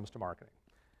when it comes to marketing.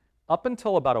 Up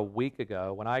until about a week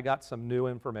ago, when I got some new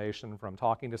information from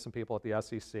talking to some people at the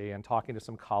SEC and talking to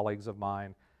some colleagues of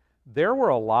mine, there were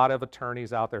a lot of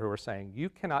attorneys out there who were saying, you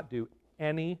cannot do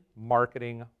any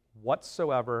marketing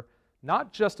whatsoever,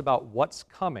 not just about what's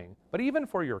coming, but even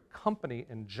for your company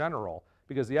in general,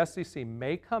 because the SEC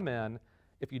may come in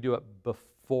if you do it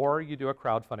before you do a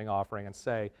crowdfunding offering and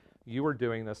say, you are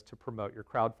doing this to promote your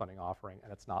crowdfunding offering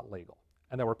and it's not legal.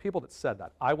 And there were people that said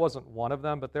that. I wasn't one of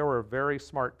them, but there were very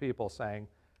smart people saying,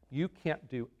 you can't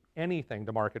do anything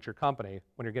to market your company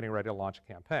when you're getting ready to launch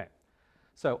a campaign.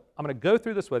 So I'm going to go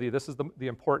through this with you. This is the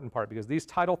important part, because these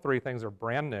Title III things are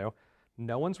brand new.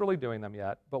 No one's really doing them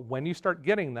yet, but when you start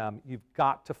getting them, you've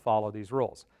got to follow these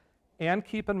rules. And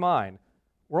keep in mind,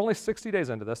 we're only 60 days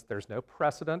into this. There's no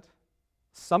precedent.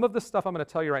 Some of this stuff I'm going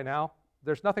to tell you right now,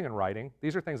 there's nothing in writing.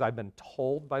 These are things I've been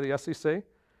told by the SEC.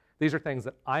 These are things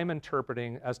that I'm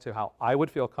interpreting as to how I would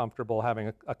feel comfortable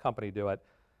having a company do it.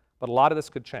 But a lot of this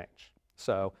could change.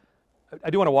 So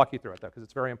I do want to walk you through it, though, because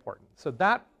it's very important. So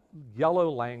that yellow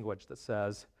language that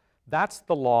says, that's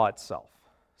the law itself.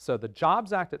 So the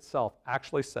Jobs Act itself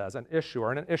actually says an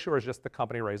issuer, and an issuer is just the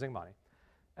company raising money,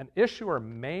 an issuer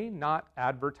may not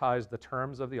advertise the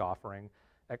terms of the offering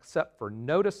except for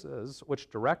notices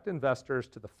which direct investors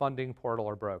to the funding portal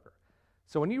or broker.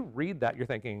 So when you read that, you're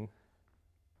thinking,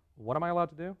 what am I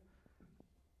allowed to do?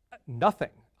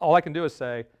 Nothing. All I can do is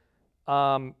say,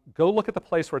 go look at the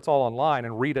place where it's all online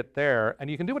and read it there, and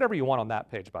you can do whatever you want on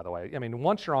that page, by the way. I mean,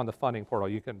 once you're on the funding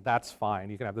portal, that's fine.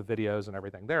 You can have the videos and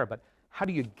everything there, but how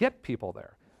do you get people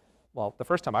there? Well, the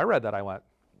first time I read that, I went,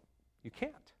 you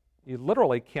can't. You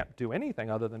literally can't do anything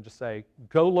other than just say,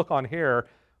 go look on here.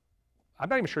 I'm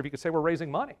not even sure if you could say we're raising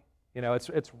money. You know, it's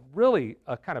really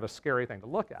a kind of a scary thing to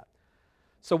look at.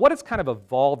 So what it's kind of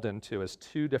evolved into is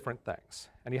two different things.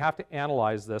 And you have to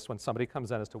analyze this when somebody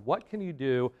comes in as to what can you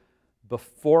do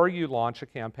before you launch a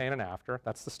campaign and after.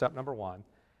 That's the step number one.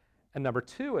 And number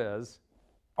two is,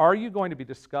 are you going to be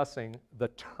discussing the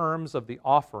terms of the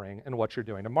offering and what you're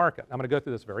doing to market? I'm going to go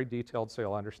through this very detailed so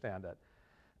you'll understand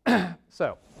it.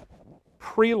 So,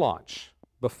 pre-launch,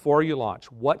 before you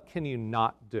launch, what can you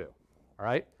not do? All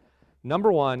right?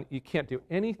 Number one, you can't do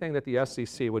anything that the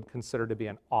SEC would consider to be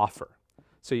an offer.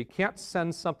 So you can't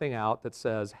send something out that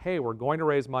says, hey, we're going to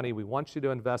raise money, we want you to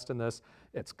invest in this,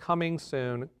 it's coming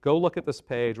soon, go look at this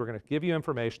page, we're going to give you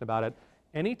information about it.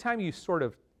 Anytime you sort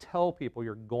of tell people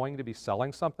you're going to be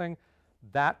selling something,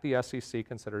 that the SEC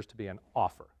considers to be an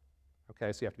offer.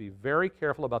 Okay, so you have to be very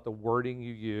careful about the wording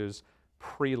you use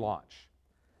pre-launch.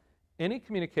 Any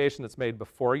communication that's made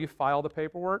before you file the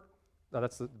paperwork,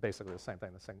 that's basically the same thing,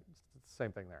 the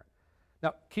same thing there.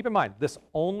 Now, keep in mind, this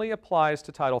only applies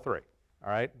to Title III. All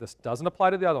right, this doesn't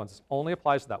apply to the other ones. This only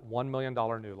applies to that $1 million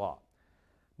new law.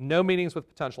 No meetings with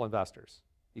potential investors.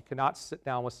 You cannot sit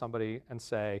down with somebody and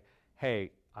say,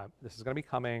 hey, this is going to be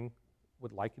coming,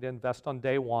 would like you to invest on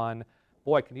day one.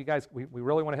 Boy, can you guys, we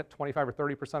really want to hit 25 or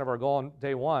 30% of our goal on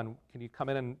day one. Can you come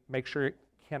in and make sure you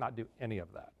cannot do any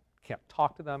of that? Can't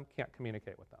talk to them, can't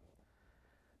communicate with them.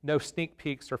 No sneak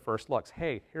peeks or first looks.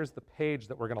 Hey, here's the page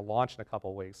that we're going to launch in a couple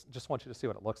of weeks. Just want you to see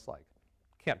what it looks like.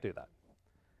 Can't do that.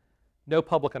 No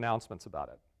public announcements about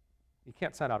it. You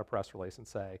can't send out a press release and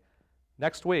say,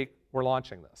 next week, we're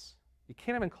launching this. You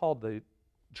can't even call the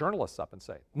journalists up and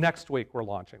say, next week, we're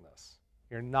launching this.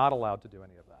 You're not allowed to do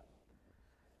any of that.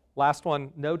 Last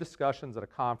one, no discussions at a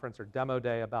conference or demo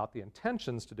day about the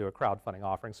intentions to do a crowdfunding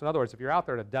offering. So in other words, if you're out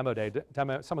there at a demo day,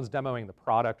 someone's demoing the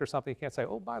product or something, you can't say,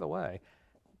 oh, by the way,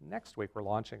 next week, we're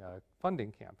launching a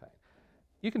funding campaign.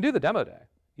 You can do the demo day.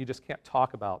 You just can't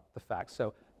talk about the facts.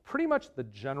 So pretty much the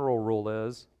general rule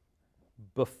is,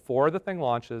 before the thing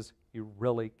launches, you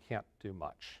really can't do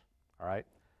much, all right?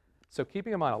 So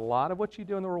keeping in mind, a lot of what you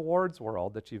do in the rewards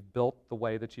world that you've built the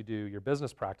way that you do your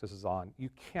business practices on, you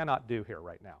cannot do here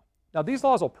right now. Now, these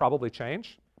laws will probably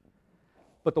change,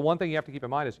 but the one thing you have to keep in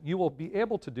mind is you will be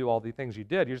able to do all the things you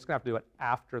did, you're just going to have to do it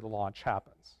after the launch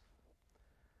happens.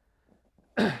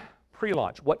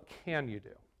 Pre-launch, what can you do?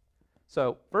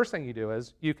 So first thing you do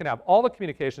is you can have all the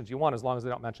communications you want as long as they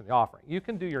don't mention the offering. You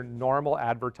can do your normal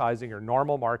advertising, your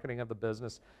normal marketing of the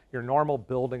business, your normal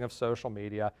building of social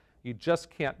media. You just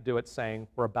can't do it saying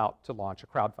we're about to launch a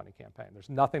crowdfunding campaign. There's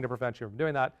nothing to prevent you from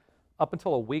doing that. Up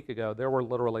until a week ago, there were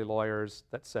literally lawyers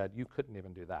that said you couldn't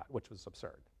even do that, which was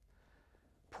absurd.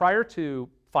 Prior to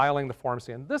filing the Form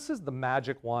C, and this is the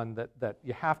magic one that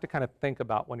you have to kind of think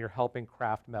about when you're helping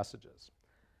craft messages.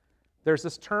 There's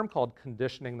this term called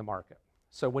conditioning the market.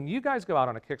 So when you guys go out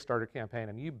on a Kickstarter campaign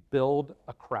and you build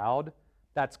a crowd,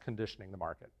 that's conditioning the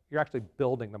market. You're actually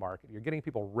building the market. You're getting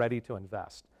people ready to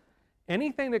invest.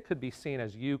 Anything that could be seen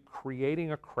as you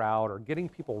creating a crowd or getting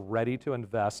people ready to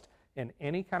invest in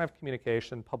any kind of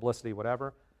communication, publicity,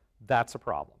 whatever, that's a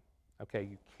problem. Okay,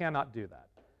 you cannot do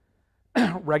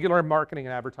that. Regular marketing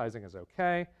and advertising is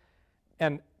okay.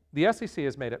 And the SEC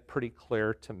has made it pretty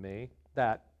clear to me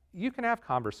that you can have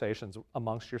conversations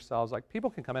amongst yourselves. Like, people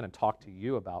can come in and talk to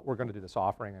you about, we're going to do this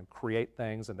offering and create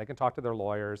things, and they can talk to their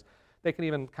lawyers. They can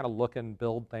even kind of look and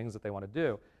build things that they want to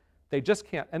do. They just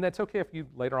can't, and that's okay if you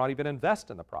later on even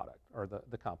invest in the product or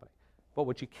the company. But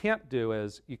what you can't do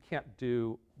is you can't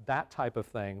do that type of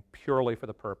thing purely for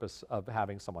the purpose of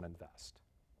having someone invest.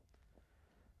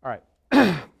 All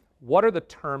right, what are the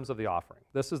terms of the offering?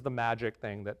 This is the magic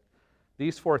thing that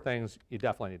these four things you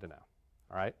definitely need to know,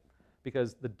 all right?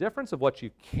 Because the difference of what you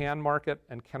can market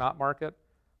and cannot market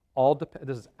all depends.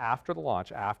 This is after the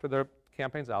launch, after the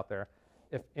campaign's out there.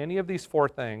 If any of these four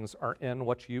things are in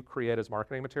what you create as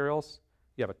marketing materials,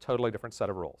 you have a totally different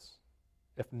set of rules.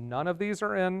 If none of these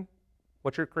are in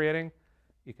what you're creating,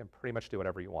 you can pretty much do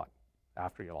whatever you want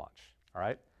after you launch, all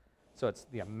right? So it's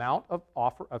the amount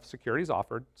of securities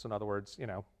offered. So in other words, you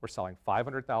know, we're selling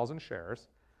 500,000 shares.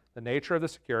 the nature of the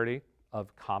security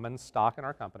of common stock in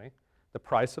our company, the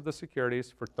price of the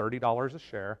securities for $30 a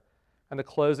share, and the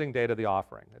closing date of the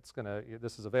offering.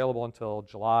 This is available until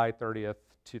July 30th,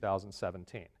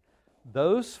 2017.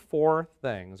 Those four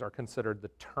things are considered the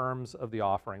terms of the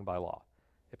offering by law.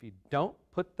 If you don't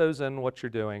put those in what you're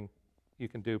doing, you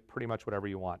can do pretty much whatever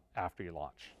you want after you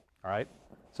launch, all right?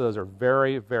 So those are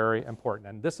very, very important.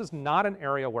 And this is not an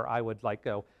area where I would like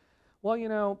go, well, you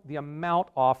know, the amount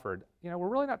offered. You know, we're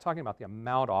really not talking about the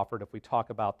amount offered if we talk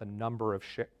about the number of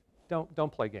shares.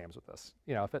 Don't play games with this.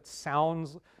 You know, if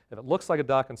it looks like a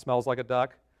duck and smells like a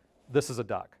duck, this is a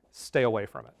duck. Stay away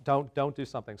from it. Don't do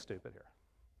something stupid here.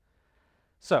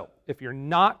 So if you're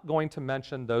not going to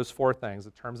mention those four things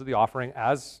in terms of the offering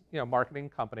as, you know, marketing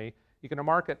company, you can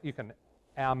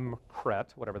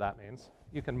amcret, whatever that means.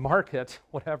 You can market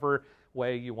whatever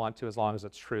way you want to as long as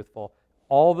it's truthful.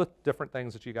 All the different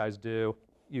things that you guys do,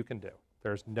 you can do.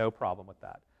 There's no problem with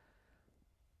that.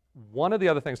 One of the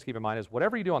other things to keep in mind is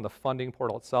whatever you do on the funding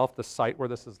portal itself, the site where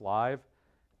this is live,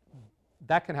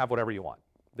 that can have whatever you want.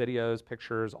 Videos,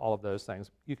 pictures, all of those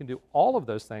things. You can do all of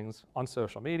those things on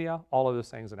social media, all of those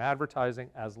things in advertising,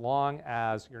 as long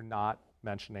as you're not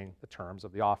mentioning the terms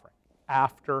of the offering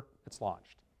after it's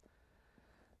launched.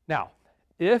 Now,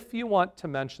 if you want to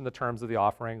mention the terms of the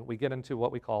offering, we get into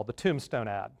what we call the tombstone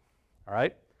ad, all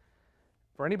right?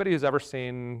 For anybody who's ever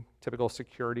seen typical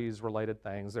securities-related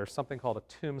things, there's something called a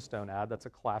tombstone ad. That's a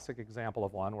classic example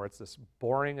of one where it's this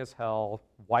boring as hell,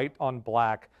 white on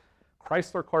black,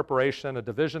 Chrysler Corporation, a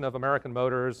division of American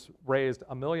Motors, raised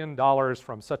 $1 million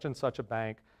from such and such a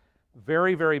bank.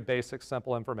 Very, very basic,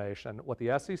 simple information. What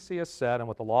the SEC has said and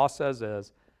what the law says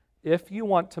is, if you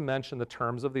want to mention the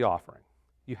terms of the offering,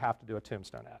 you have to do a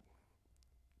tombstone ad.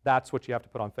 That's what you have to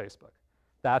put on Facebook.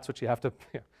 That's what you have to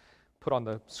put on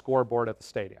the scoreboard at the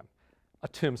stadium, a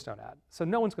tombstone ad. So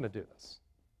no one's going to do this.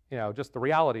 You know, just the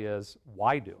reality is,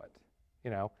 why do it?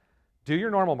 You know, do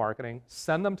your normal marketing,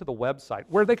 send them to the website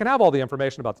where they can have all the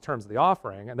information about the terms of the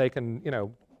offering and they can, you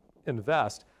know,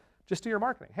 invest. Just do your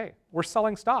marketing. Hey, we're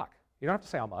selling stock. You don't have to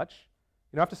say how much.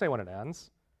 You don't have to say when it ends.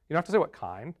 You don't have to say what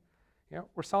kind. You know,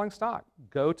 we're selling stock.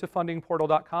 Go to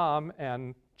fundingportal.com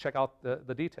and check out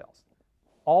the details.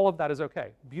 All of that is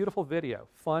okay. Beautiful video,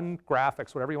 fun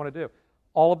graphics, whatever you want to do.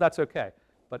 All of that's okay.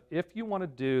 But if you want to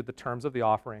do the terms of the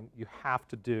offering, you have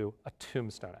to do a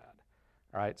tombstone ad.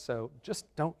 All right, so just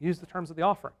don't use the terms of the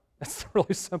offering. It's a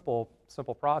really simple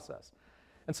process.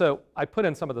 And so I put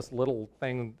in some of this little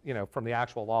thing, you know, from the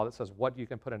actual law that says what you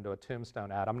can put into a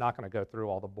tombstone ad. I'm not going to go through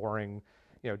all the boring,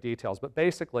 you know, details, but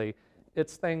basically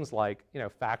it's things like, you know,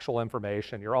 factual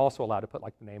information. You're also allowed to put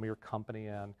like the name of your company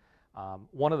in.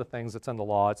 One of the things that's in the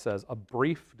law, it says a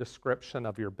brief description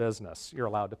of your business you're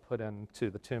allowed to put into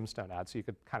the tombstone ad. So you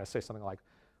could kind of say something like,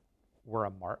 we're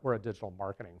a digital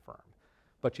marketing firm.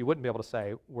 But you wouldn't be able to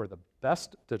say, we're the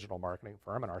best digital marketing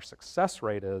firm and our success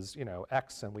rate is, you know,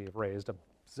 X and we've raised $1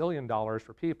 zillion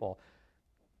for people.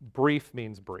 Brief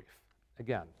means brief.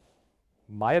 Again,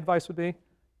 my advice would be,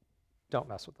 don't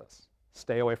mess with this.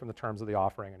 Stay away from the terms of the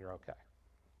offering and you're okay.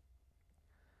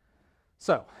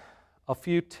 So, a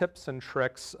few tips and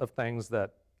tricks of things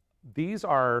that these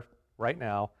are, right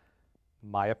now,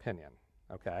 my opinion,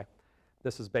 okay?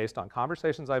 This is based on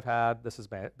conversations I've had. This is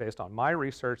based on my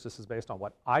research. This is based on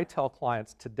what I tell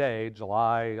clients today,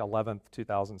 July 11th,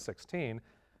 2016.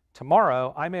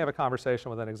 Tomorrow, I may have a conversation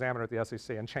with an examiner at the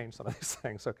SEC and change some of these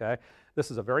things, okay?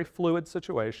 This is a very fluid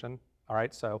situation, all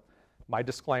right? So my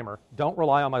disclaimer, don't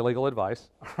rely on my legal advice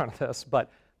on this,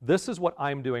 but this is what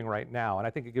I'm doing right now, and I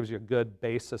think it gives you a good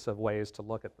basis of ways to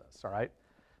look at this, all right?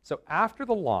 So after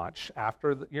the launch,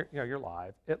 after you're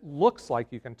live, it looks like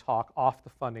you can talk off the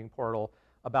funding portal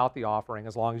about the offering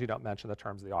as long as you don't mention the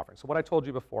terms of the offering. So what I told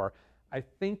you before, I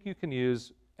think you can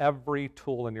use every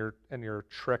tool in your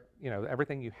trick, you know,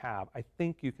 everything you have. I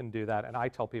think you can do that, and I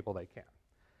tell people they can.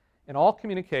 In all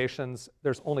communications,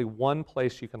 there's only one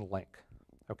place you can link,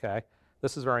 okay?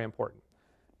 This is very important.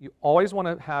 You always want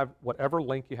to have whatever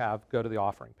link you have go to the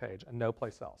offering page and no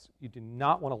place else. You do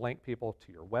not want to link people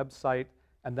to your website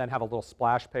and then have a little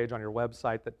splash page on your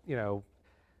website that, you know,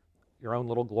 your own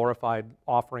little glorified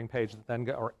offering page that then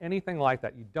go, or anything like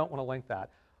that. You don't want to link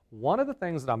that. One of the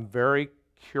things that I'm very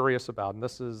curious about, and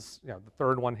this is, you know, the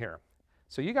third one here.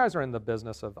 So you guys are in the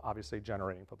business of obviously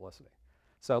generating publicity.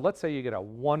 So let's say you get a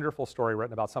wonderful story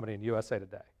written about somebody in USA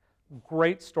Today.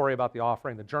 Great story about the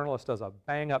offering. The journalist does a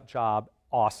bang-up job.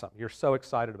 Awesome. You're so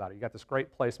excited about it. You got this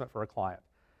great placement for a client.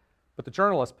 But the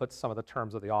journalist puts some of the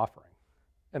terms of the offering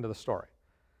into the story.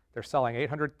 They're selling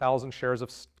 800,000 shares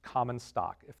of common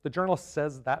stock. If the journalist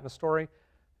says that in the story,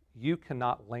 you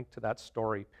cannot link to that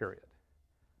story, period.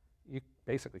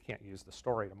 basically can't use the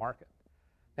story to market.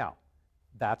 Now,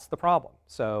 that's the problem.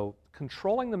 So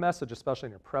controlling the message, especially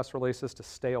in your press releases, to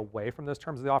stay away from those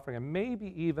terms of the offering, and maybe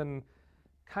even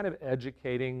kind of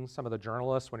educating some of the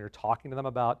journalists when you're talking to them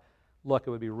about, look, it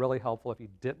would be really helpful if you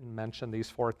didn't mention these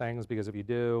 4 things, because if you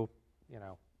do,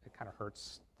 it kind of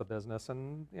hurts the business.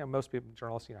 And most people,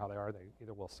 journalists, how they are, they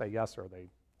either will say yes or they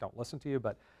don't listen to you.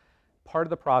 But part of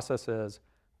the process is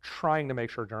trying to make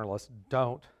sure journalists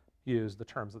don't use the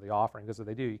terms of the offering, because if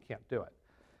they do, you can't do it.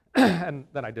 And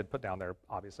then I did put down there,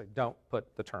 obviously, don't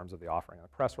put the terms of the offering in a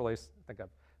press release. I think if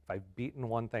I've beaten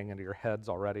one thing into your heads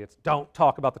already, it's don't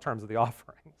talk about the terms of the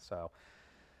offering. So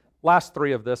last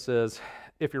 3 of this is,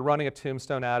 if you're running a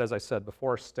tombstone ad, as I said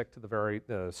before, stick to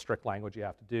the strict language you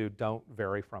have to do. Don't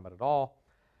vary from it at all.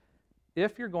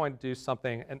 If you're going to do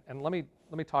something, and let me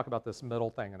talk about this middle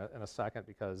thing in a second,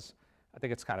 because I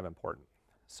think it's kind of important.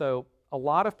 So a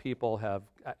lot of people have,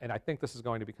 and I think this is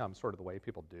going to become sort of the way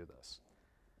people do this.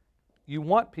 You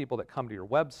want people that come to your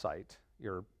website,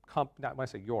 not when I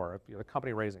say if you're a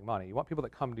company raising money, you want people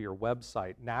that come to your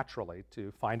website naturally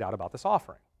to find out about this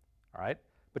offering, all right?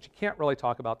 But you can't really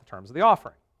talk about the terms of the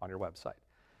offering on your website.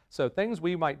 So things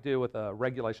we might do with a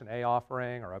Regulation A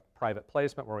offering or a private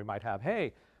placement, where we might have,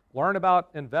 hey, learn about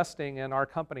investing in our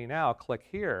company now, click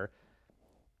here.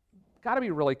 Got to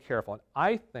be really careful. And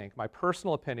I think, my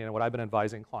personal opinion, and what I've been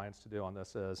advising clients to do on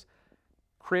this is,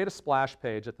 create a splash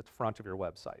page at the front of your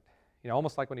website.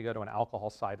 Almost like when you go to an alcohol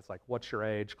site, it's like, what's your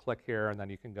age? Click here, and then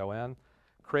you can go in.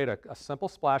 Create a simple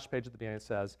splash page at the beginning that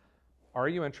says, are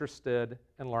you interested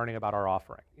in learning about our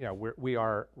offering? We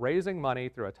are raising money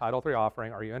through a Title III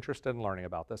offering. Are you interested in learning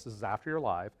about this? This is after you're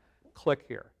live. Click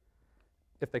here.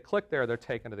 If they click there, they're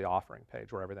taken to the offering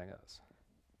page where everything is.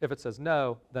 If it says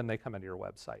no, then they come into your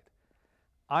website.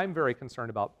 I'm very concerned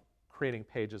about creating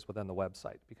pages within the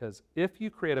website, because if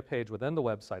you create a page within the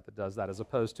website that does that, as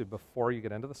opposed to before you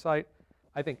get into the site,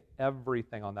 I think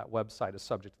everything on that website is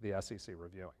subject to the SEC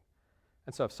reviewing.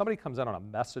 And so if somebody comes in on a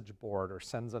message board or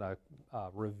sends in a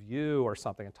review or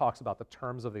something and talks about the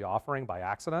terms of the offering by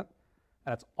accident,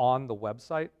 and it's on the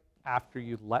website after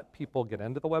you let people get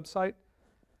into the website,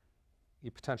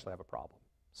 you potentially have a problem.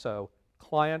 So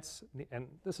clients, and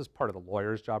this is part of the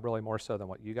lawyer's job really more so than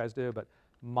what you guys do, but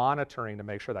monitoring to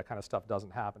make sure that kind of stuff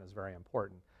doesn't happen is very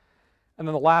important. And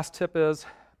then the last tip is,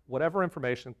 whatever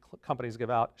information companies give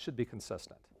out should be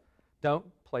consistent. Don't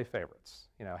play favorites.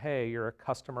 Hey, you're a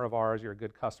customer of ours, you're a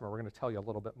good customer, we're going to tell you a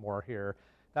little bit more here.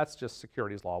 That's just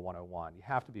securities law 101. You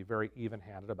have to be very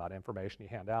even-handed about information you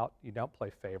hand out. You don't play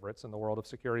favorites in the world of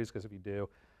securities, because if you do,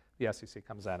 the SEC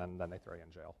comes in and then they throw you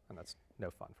in jail, and that's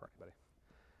no fun for anybody.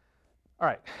 All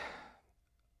right.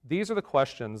 These are the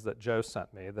questions that Joe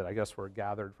sent me that I guess were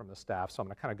gathered from the staff. So I'm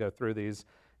going to kind of go through these,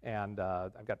 and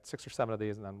I've got 6 or 7 of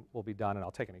these, and then we'll be done, and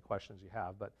I'll take any questions you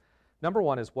have. But number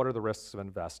 1 is, what are the risks of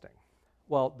investing?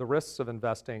 Well, the risks of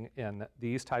investing in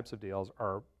these types of deals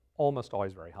are almost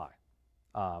always very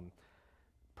high.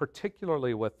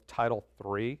 Particularly with Title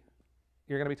III,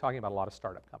 you're going to be talking about a lot of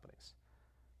startup companies.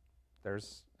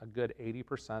 There's a good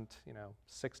 80%,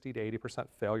 60 to 80%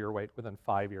 failure rate within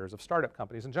 5 years of startup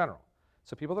companies in general.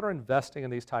 So people that are investing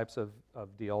in these types of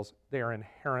deals, they are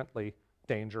inherently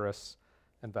dangerous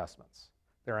investments.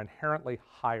 They're inherently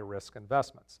high-risk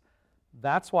investments.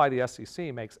 That's why the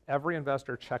SEC makes every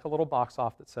investor check a little box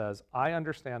off that says, I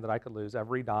understand that I could lose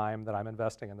every dime that I'm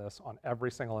investing in this on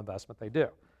every single investment they do.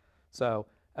 So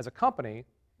as a company,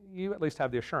 you at least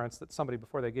have the assurance that somebody,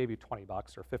 before they gave you 20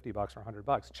 bucks or 50 bucks or 100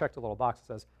 bucks, checked a little box that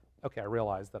says, okay, I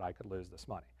realize that I could lose this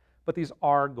money. But these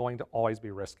are going to always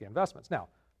be risky investments. Now,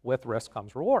 with risk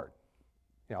comes reward.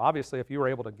 Obviously, if you were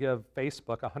able to give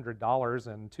Facebook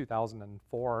 $100 in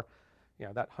 2004,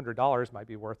 that $100 might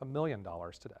be worth $1 million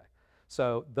today.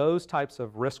 So those types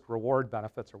of risk-reward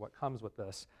benefits are what comes with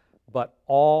this. But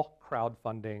all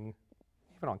crowdfunding,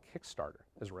 even on Kickstarter,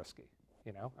 is risky.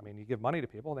 You give money to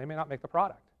people, they may not make the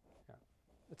product.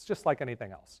 It's just like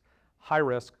anything else. High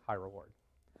risk, high reward.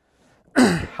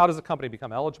 How does a company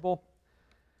become eligible?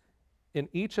 In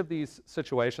each of these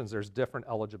situations, there's different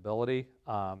eligibility.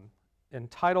 In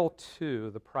Title II,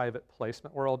 the private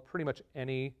placement world, pretty much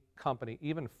any company,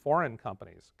 even foreign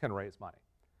companies, can raise money.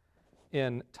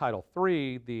 In Title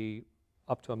III, the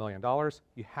up to $1 million,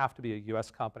 you have to be a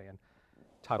U.S. company. In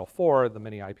Title IV, the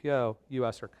mini IPO,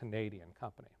 U.S. or Canadian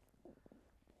company.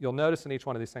 You'll notice in each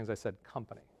one of these things I said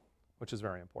company, which is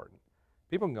very important.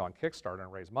 People can go on Kickstarter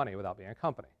and raise money without being a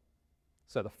company.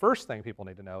 So the first thing people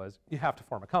need to know is you have to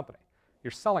form a company.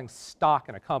 You're selling stock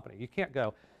in a company. You can't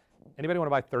go, anybody want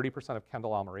to buy 30% of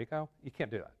Kendall Almerico? You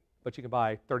can't do that. But you can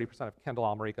buy 30% of Kendall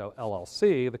Almerico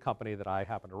LLC, the company that I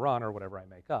happen to run or whatever I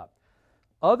make up.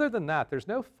 Other than that, there's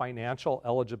no financial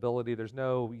eligibility. There's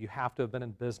no, you have to have been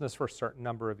in business for a certain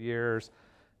number of years.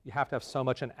 You have to have so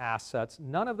much in assets.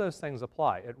 None of those things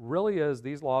apply. It really is,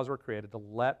 these laws were created to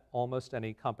let almost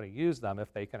any company use them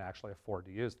if they can actually afford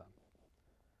to use them.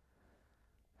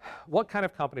 What kind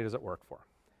of company does it work for?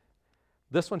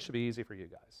 This one should be easy for you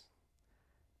guys.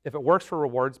 If it works for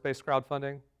rewards-based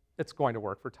crowdfunding, it's going to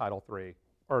work for Title III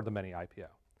or the mini IPO.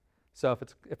 So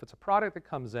if it's a product that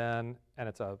comes in and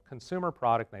it's a consumer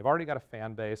product and they've already got a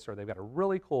fan base or they've got a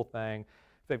really cool thing,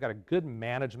 if they've got a good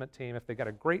management team, if they've got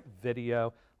a great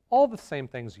video, all the same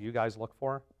things you guys look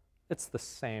for, it's the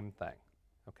same thing,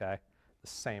 okay? The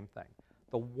same thing.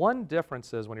 The one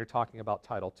difference is when you're talking about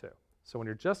Title II. So when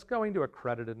you're just going to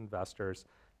accredited investors,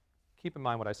 keep in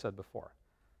mind what I said before.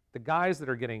 The guys that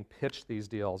are getting pitched these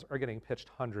deals are getting pitched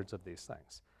hundreds of these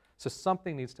things. So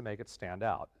something needs to make it stand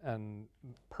out. And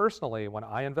personally, when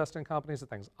I invest in companies, the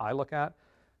things I look at,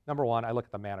 number one, I look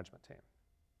at the management team.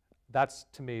 That's,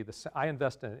 to me, I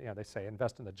invest in, they say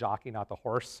invest in the jockey, not the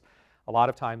horse. A lot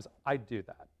of times I do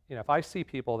that. If I see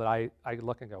people that I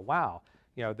look and go, wow,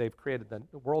 they've created the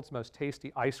world's most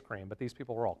tasty ice cream, but these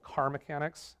people were all car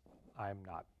mechanics, I'm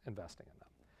not investing in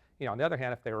them. On the other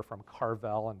hand, if they were from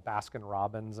Carvel and Baskin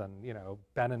Robbins and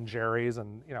Ben and Jerry's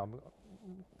and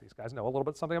these guys know a little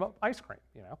bit something about ice cream.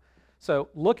 So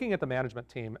looking at the management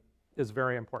team is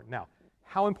very important. Now,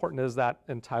 how important is that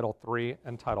in Title III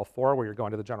and Title IV where you're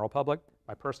going to the general public?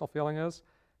 My personal feeling is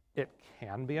it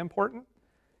can be important.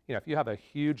 If you have a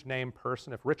huge name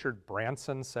person, if Richard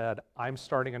Branson said, I'm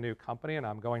starting a new company and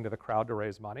I'm going to the crowd to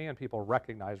raise money, and people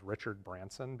recognize Richard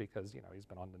Branson because he's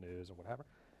been on the news or whatever,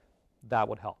 that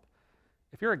would help.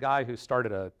 If you're a guy who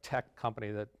started a tech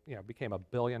company that became a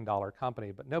billion-dollar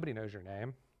company, but nobody knows your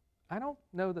name, I don't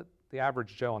know that the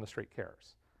average Joe on the street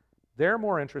cares. They're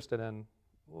more interested in,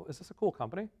 well, is this a cool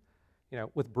company?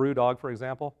 With BrewDog, for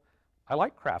example, I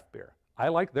like craft beer. I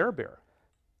like their beer.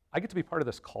 I get to be part of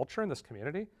this culture and this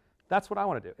community. That's what I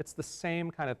want to do. It's the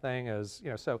same kind of thing as,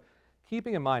 so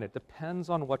keeping in mind, it depends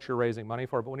on what you're raising money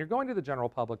for, but when you're going to the general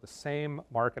public, the same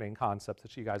marketing concepts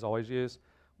that you guys always use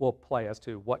will play as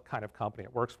to what kind of company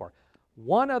it works for.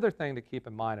 One other thing to keep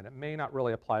in mind, and it may not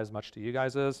really apply as much to you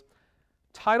guys, is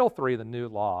Title III, the new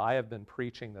law. I have been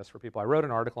preaching this for people. I wrote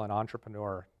an article in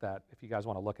Entrepreneur that, if you guys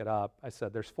want to look it up, I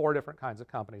said there's 4 different kinds of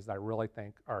companies that I really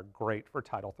think are great for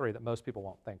Title III that most people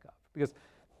won't think of. Because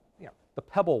the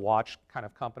Pebble watch kind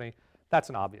of company, that's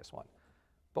an obvious one.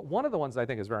 But one of the ones that I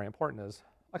think is very important is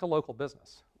like a local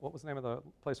business. What was the name of the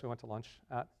place we went to lunch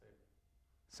at?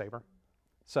 Savor.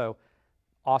 So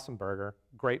awesome burger,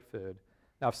 great food.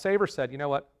 Now if Savor said, you know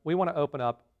what, we want to open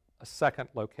up a second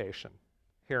location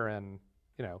here in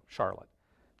Charlotte,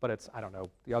 but it's, I don't know,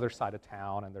 the other side of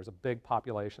town and there's a big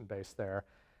population base there.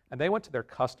 And they went to their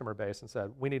customer base and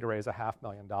said, we need to raise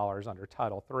 $500,000 under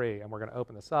Title III and we're going to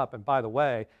open this up. And by the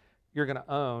way, you're going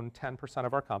to own 10%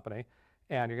 of our company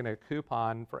and you're going to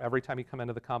coupon for every time you come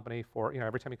into the company for,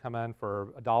 every time you come in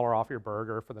for $1 off your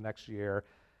burger for the next year.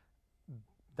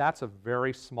 That's a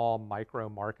very small micro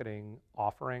marketing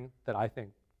offering that I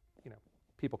think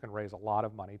people can raise a lot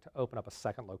of money to open up a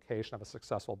second location of a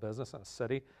successful business in a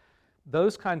city.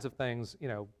 Those kinds of things,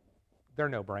 they're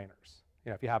no-brainers.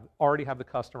 If you already have the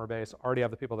customer base, already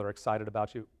have the people that are excited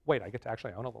about you, wait, I get to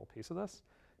actually own a little piece of this?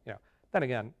 Then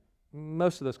again,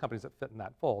 most of those companies that fit in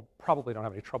that fold probably don't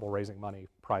have any trouble raising money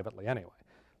privately anyway.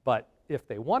 But if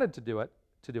they wanted to do it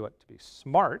to be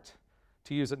smart,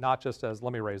 to use it not just as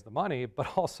let me raise the money,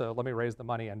 but also let me raise the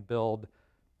money and build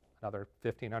another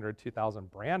 1,500,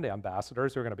 2,000 brand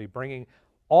ambassadors who are going to be bringing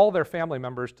all their family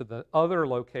members to the other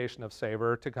location of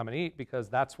Savor to come and eat because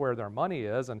that's where their money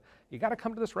is, and you got to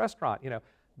come to this restaurant.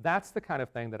 That's the kind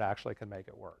of thing that actually can make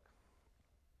it work.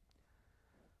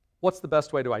 What's the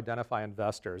best way to identify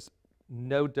investors?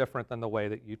 No different than the way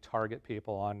that you target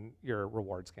people on your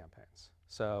rewards campaigns.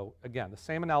 So again, the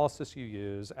same analysis you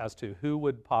use as to who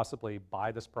would possibly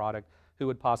buy this product, who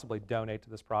would possibly donate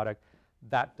to this product,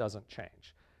 that doesn't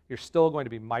change. You're still going to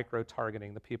be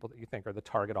micro-targeting the people that you think are the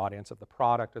target audience of the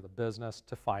product or the business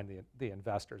to find the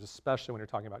investors, especially when you're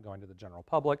talking about going to the general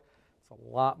public. It's a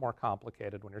lot more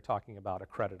complicated when you're talking about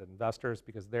accredited investors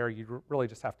because there you really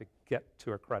just have to get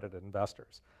to accredited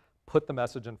investors. Put the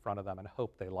message in front of them and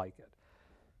hope they like it.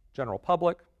 General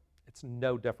public, it's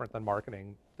no different than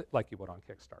marketing like you would on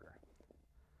Kickstarter.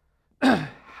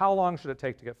 How long should it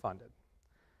take to get funded?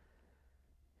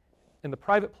 In the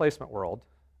private placement world,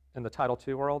 in the Title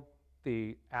II world,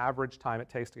 the average time it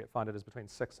takes to get funded is between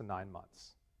 6 and 9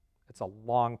 months. It's a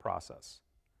long process,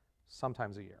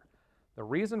 sometimes a year. The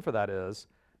reason for that is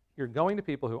you're going to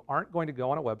people who aren't going to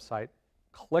go on a website,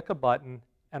 click a button,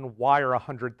 and wire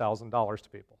 $100,000 to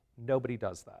people. Nobody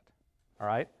does that, all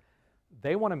right?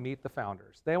 They want to meet the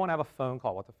founders. They want to have a phone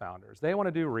call with the founders. They want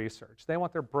to do research. They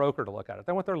want their broker to look at it.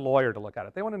 They want their lawyer to look at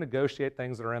it. They want to negotiate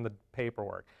things that are in the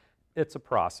paperwork. It's a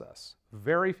process.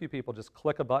 Very few people just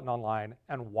click a button online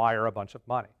and wire a bunch of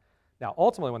money. Now,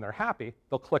 ultimately, when they're happy,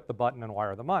 they'll click the button and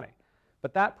wire the money.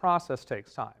 But that process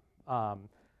takes time.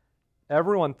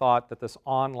 Everyone thought that this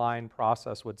online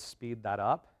process would speed that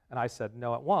up. And I said,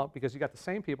 no, it won't, because you got the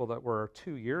same people that were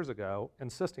 2 years ago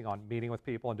insisting on meeting with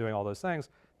people and doing all those things.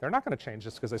 They're not going to change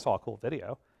just because they saw a cool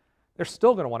video. They're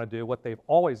still going to want to do what they've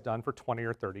always done for 20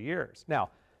 or 30 years. Now,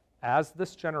 as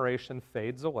this generation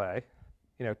fades away,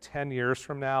 10 years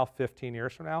from now, 15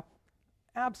 years from now,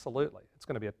 absolutely, it's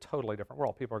going to be a totally different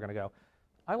world. People are going to go,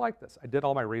 I like this. I did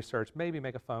all my research, maybe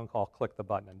make a phone call, click the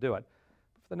button and do it.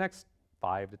 For the next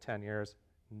 5 to 10 years,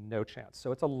 no chance.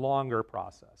 So it's a longer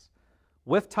process.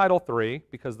 With Title III,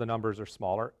 because the numbers are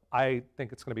smaller, I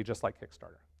think it's going to be just like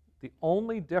Kickstarter. The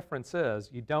only difference is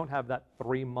you don't have that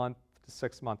 3-month to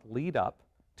 6-month lead up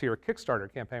to your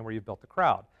Kickstarter campaign where you've built the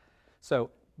crowd. So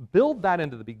build that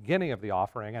into the beginning of the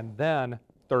offering, and then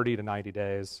 30 to 90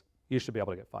 days, you should be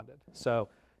able to get funded. So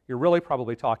you're really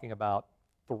probably talking about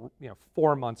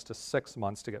 4 months to 6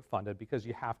 months to get funded, because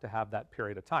you have to have that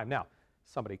period of time. Now,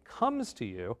 somebody comes to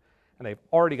you and they've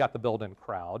already got the built-in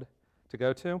crowd to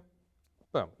go to,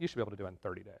 boom, you should be able to do it in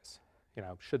 30 days.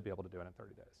 Should be able to do it in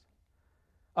 30 days.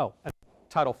 Oh, and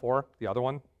Title IV, the other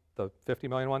one, the $50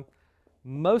 million one,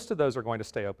 most of those are going to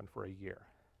stay open for a year.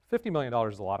 $50 million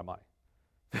is a lot of money.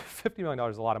 $50 million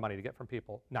is a lot of money to get from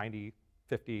people, $90,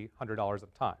 $50, $100 at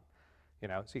a time.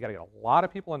 So you got to get a lot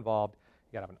of people involved.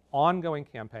 You got to have an ongoing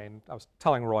campaign. I was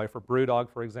telling Roy, for BrewDog,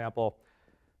 for example,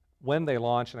 when they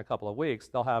launch in a couple of weeks,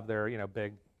 they'll have their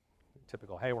big,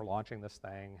 typical, hey, we're launching this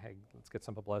thing, hey, let's get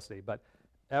some publicity. But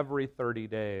every 30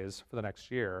 days for the next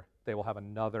year, they will have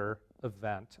another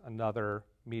event, another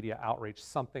media outreach,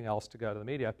 something else to go to the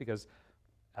media, because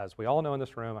as we all know in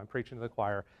this room, I'm preaching to the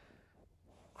choir,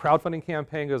 crowdfunding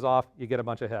campaign goes off, you get a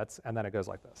bunch of hits, and then it goes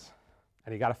like this.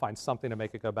 And you got to find something to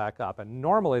make it go back up. And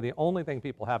normally the only thing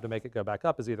people have to make it go back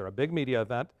up is either a big media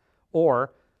event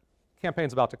or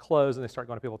campaign's about to close and they start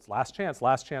going to people, it's last chance,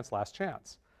 last chance, last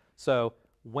chance. So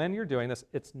when you're doing this,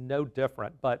 it's no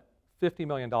different, but $50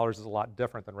 million is a lot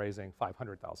different than raising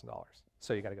 $500,000.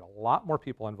 So you got to get a lot more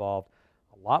people involved,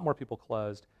 a lot more people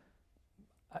closed.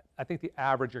 I think the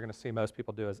average you're going to see most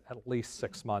people do is at least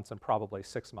 6 months, and probably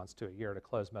 6 months to a year to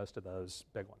close most of those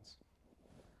big ones.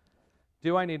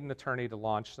 Do I need an attorney to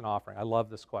launch an offering? I love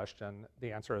this question.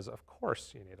 The answer is, of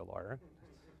course you need a lawyer.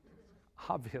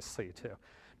 Obviously you do.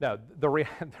 No, the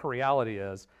reality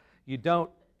is you don't,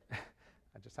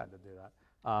 I just had to do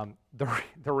that.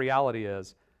 The reality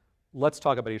is, let's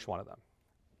talk about each one of them.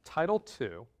 Title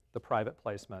II, the private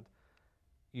placement,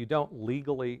 you don't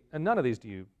legally, and none of these do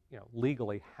you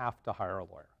legally have to hire a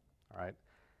lawyer, all right?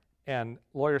 And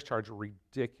lawyers charge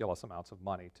ridiculous amounts of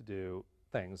money to do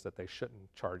things that they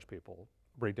shouldn't charge people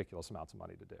ridiculous amounts of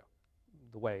money to do.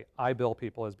 The way I bill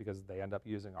people is because they end up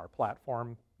using our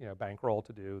platform, bankroll,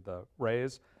 to do the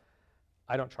raise.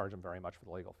 I don't charge them very much for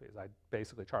the legal fees. I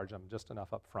basically charge them just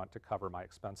enough up front to cover my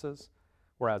expenses.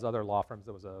 Whereas other law firms,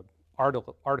 there was an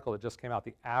article that just came out,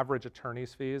 the average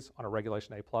attorney's fees on a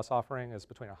Regulation A+ offering is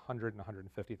between $100,000 and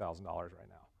 $150,000 right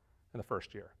now in the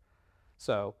first year.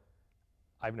 So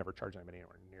I've never charged anybody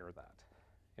anywhere near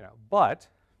that. But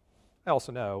I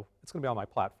also know it's going to be on my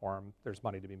platform. There's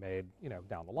money to be made,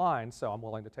 down the line, so I'm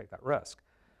willing to take that risk.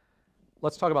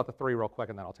 Let's talk about the three real quick,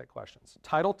 and then I'll take questions.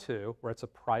 Title II, where it's a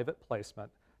private placement,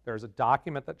 there's a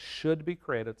document that should be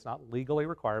created. It's not legally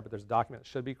required, but there's a document that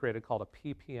should be created called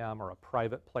a PPM, or a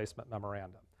private placement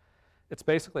memorandum. It's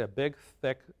basically a big,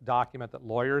 thick document that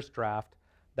lawyers draft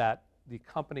that the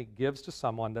company gives to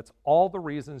someone that's all the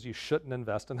reasons you shouldn't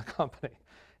invest in the company.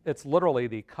 It's literally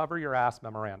the cover your ass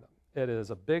memorandum. It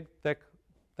is a big, thick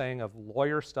thing of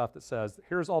lawyer stuff that says,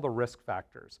 here's all the risk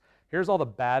factors. Here's all the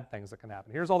bad things that can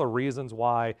happen. Here's all the reasons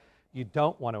why you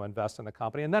don't want to invest in the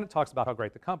company. And then it talks about how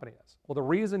great the company is. Well, the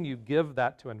reason you give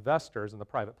that to investors in the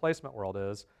private placement world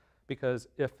is because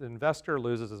if the investor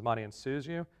loses his money and sues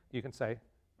you, you can say,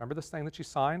 remember this thing that you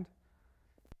signed?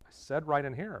 I said right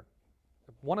in here.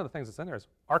 One of the things that's in there is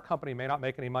our company may not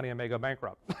make any money and may go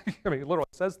bankrupt. I mean, it literally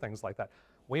says things like that.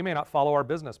 We may not follow our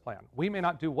business plan. We may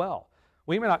not do well.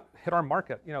 We may not hit our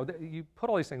market. You put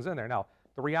all these things in there. Now,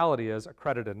 the reality is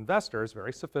accredited investors,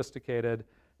 very sophisticated,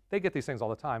 they get these things all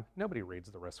the time. Nobody reads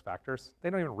the risk factors. They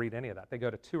don't even read any of that. They go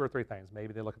to 2 or 3 things.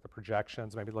 Maybe they look at the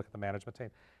projections, maybe look at the management team.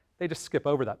 They just skip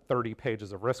over that 30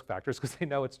 pages of risk factors because they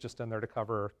know it's just in there to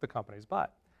cover the company's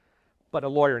butt. But a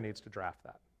lawyer needs to draft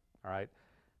that, all right?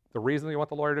 The reason you want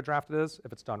the lawyer to draft it is,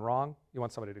 if it's done wrong, you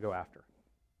want somebody to go after,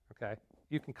 okay?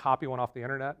 You can copy one off the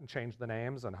internet and change the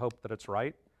names and hope that it's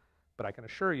right, but I can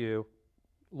assure you,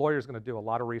 lawyer's gonna do a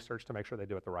lot of research to make sure they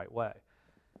do it the right way.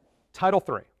 Title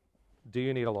III, do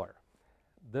you need a lawyer?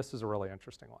 This is a really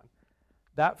interesting one.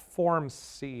 That Form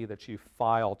C that you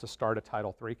file to start a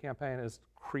Title III campaign is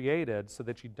created so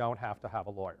that you don't have to have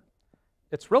a lawyer.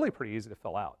 It's really pretty easy to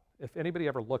fill out. If anybody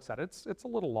ever looks at it, it's a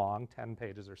little long, 10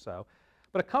 pages or so.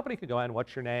 But a company could go in,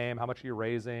 what's your name, how much are you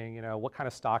raising, you know, what kind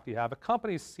of stock do you have? A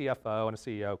company's CFO and a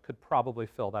CEO could probably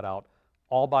fill that out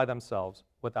all by themselves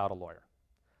without a lawyer.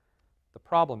 The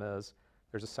problem is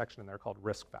there's a section in there called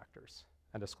risk factors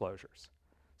and disclosures.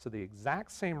 So the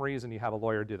exact same reason you have a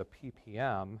lawyer do the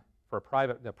PPM for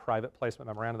the private placement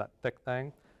memorandum, that thick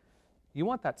thing, you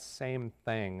want that same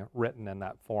thing written in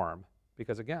that form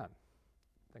because again,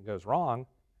 if it goes wrong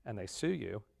and they sue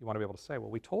you, you want to be able to say, well,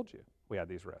 we told you we had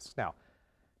these risks. Now,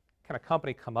 can a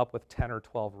company come up with 10 or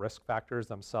 12 risk factors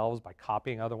themselves by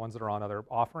copying other ones that are on other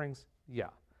offerings? Yeah.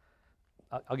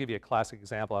 I'll give you a classic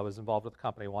example. I was involved with a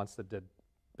company once that did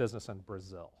business in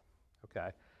Brazil, okay?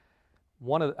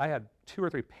 I had 2 or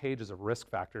 3 pages of risk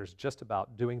factors just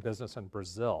about doing business in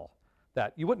Brazil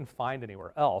that you wouldn't find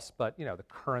anywhere else, but you know, the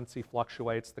currency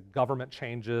fluctuates, the government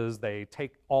changes, they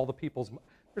take all the people's,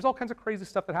 there's all kinds of crazy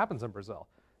stuff that happens in Brazil.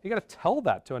 You gotta tell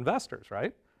that to investors,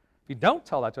 right? If you don't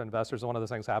tell that to investors and one of those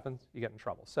things happens, you get in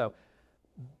trouble. So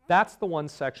that's the one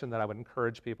section that I would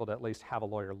encourage people to at least have a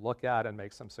lawyer look at and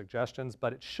make some suggestions,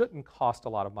 but it shouldn't cost a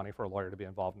lot of money for a lawyer to be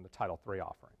involved in the Title III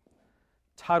offering.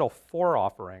 Title IV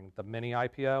offering, the mini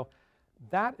IPO,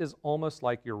 that is almost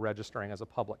like you're registering as a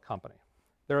public company.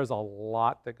 There is a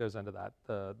lot that goes into that.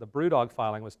 The Brewdog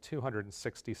filing was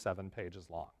 267 pages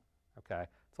long, okay?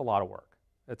 It's a lot of work.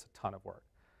 It's a ton of work.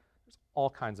 There's all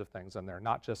kinds of things in there,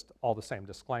 not just all the same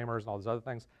disclaimers and all those other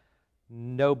things.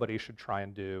 Nobody should try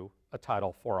and do a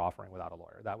Title IV offering without a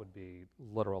lawyer. That would be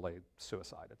literally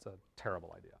suicide. It's a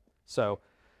terrible idea. So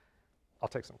I'll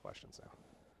take some questions now.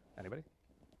 Anybody?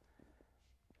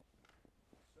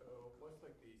 So what's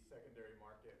like the secondary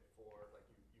market for, like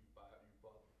you bought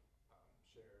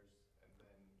shares and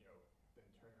then, you know, then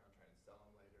turn around and try and sell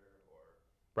them later, or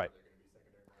right. Are there going to be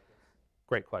secondary markets?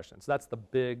 Great questions. That's the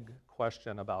big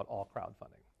question about all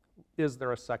crowdfunding. Is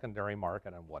there a secondary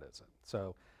market and what is it?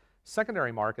 So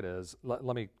secondary market is, let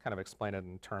me kind of explain it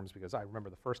in terms, because I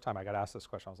remember the first time I got asked this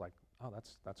question, I was like, oh,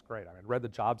 that's great. I read the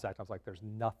Jobs Act, I was like, there's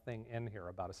nothing in here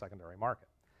about a secondary market.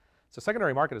 So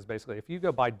secondary market is basically, if you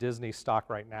go buy Disney stock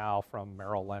right now from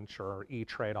Merrill Lynch or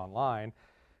E-Trade online,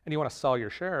 and you want to sell your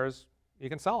shares, you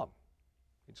can sell them.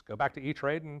 You just go back to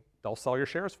E-Trade and they'll sell your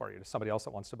shares for you to somebody else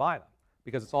that wants to buy them.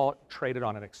 Because it's all traded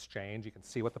on an exchange, you can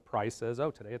see what the price is.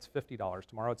 Oh, today it's $50,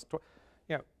 tomorrow it's,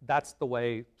 you know, that's the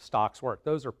way stocks work.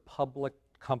 Those are public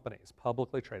companies,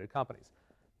 publicly traded companies.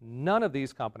 None of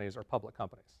these companies are public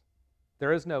companies.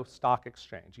 There is no stock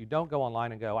exchange. You don't go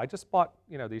online and go, I just bought,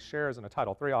 you know, these shares in a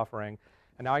Title III offering,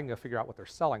 and now I can go figure out what they're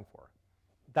selling for.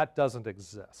 That doesn't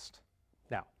exist.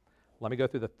 Now, let me go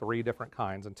through the 3 different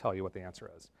kinds and tell you what the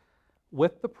answer is.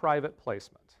 With the private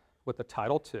placement, with the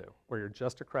Title II, where you're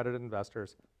just accredited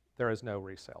investors, there is no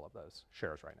resale of those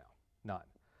shares right now, none.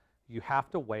 You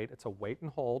have to wait, it's a wait and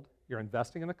hold. You're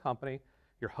investing in the company,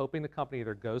 you're hoping the company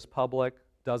either goes public,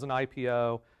 does an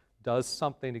IPO, does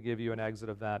something to give you an exit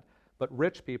event, but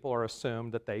rich people are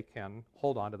assumed that they can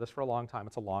hold on to this for a long time.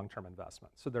 It's a long-term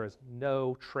investment. So there is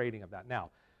no trading of that.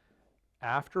 Now,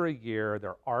 after a year,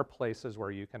 there are places where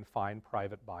you can find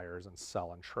private buyers and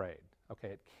sell and trade. Okay,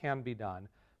 it can be done,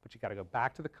 but you got to go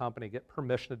back to the company, get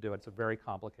permission to do it. It's a very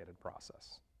complicated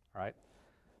process, all right?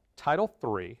 Title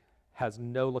III has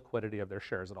no liquidity of their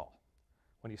shares at all.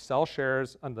 When you sell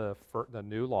shares under the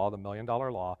new law, the $1 million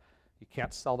law, you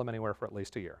can't sell them anywhere for at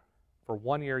least a year. For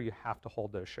 1 year, you have to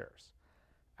hold those shares.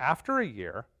 After a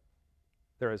year,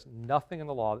 there is nothing in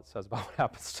the law that says about what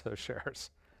happens to those shares.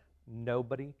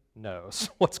 Nobody knows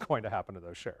what's going to happen to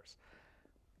those shares.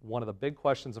 One of the big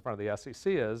questions in front of the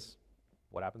SEC is,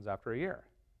 what happens after a year?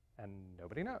 And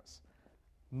nobody knows.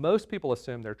 Most people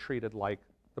assume they're treated like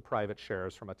the private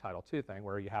shares from a Title II thing,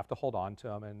 where you have to hold on to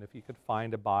them, and if you could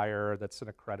find a buyer that's an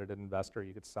accredited investor,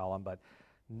 you could sell them, but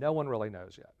no one really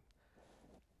knows yet.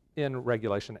 In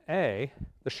Regulation A,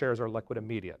 the shares are liquid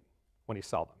immediate when you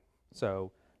sell them. So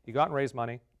you go out and raise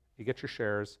money, you get your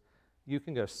shares, you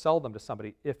can go sell them to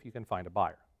somebody if you can find a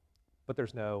buyer. But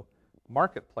there's no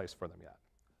marketplace for them yet.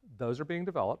 Those are being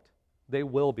developed. They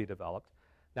will be developed.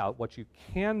 Now, what you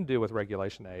can do with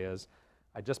Regulation A is,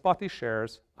 I just bought these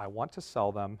shares, I want to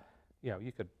sell them. You know,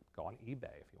 you could go on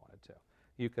eBay if you wanted to.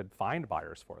 You could find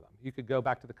buyers for them. You could go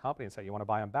back to the company and say, you want to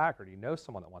buy them back, or do you know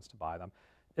someone that wants to buy them?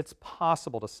 it's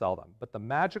possible to sell them. But the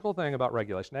magical thing about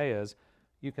Regulation A is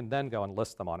you can then go and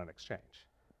list them on an exchange.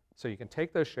 So you can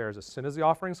take those shares as soon as the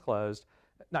offering's closed.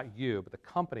 Not you, but the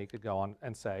company could go on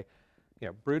and say,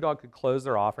 BrewDog could close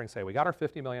their offering, say, we got our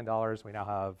 $50 million, we now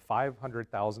have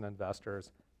 500,000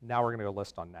 investors, now we're going to go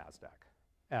list on NASDAQ.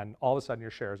 And all of a sudden your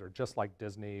shares are just like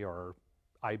Disney or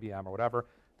IBM or whatever.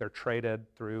 They're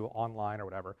traded through online or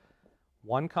whatever.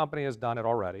 One company has done it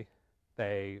already.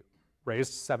 They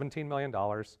raised $17 million,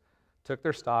 took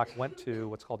their stock, went to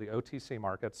what's called the OTC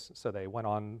markets. So they went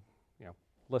on,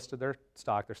 listed their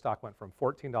stock. Their stock went from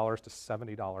 $14 to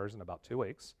 $70 in about 2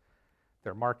 weeks.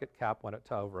 Their market cap went up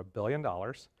to over $1 billion,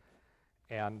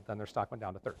 and then their stock went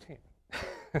down to 13.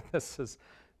 This is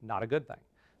not a good thing.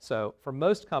 So for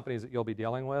most companies that you'll be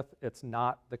dealing with, it's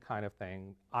not the kind of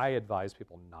thing I advise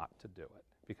people not to do it.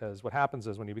 Because what happens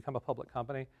is when you become a public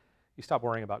company, you stop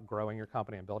worrying about growing your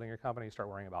company and building your company, you start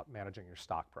worrying about managing your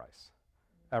stock price.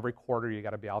 Every quarter you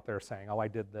got to be out there saying, oh, I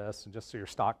did this, and just so your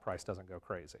stock price doesn't go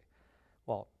crazy.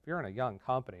 Well, if you're in a young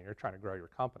company and you're trying to grow your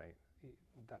company,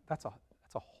 that's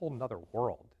a whole nother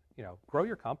world. Grow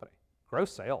your company, grow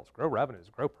sales, grow revenues,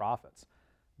 grow profits.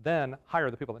 Then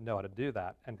hire the people that know how to do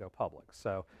that and go public.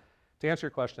 So to answer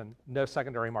your question, no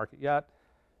secondary market yet.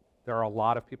 There are a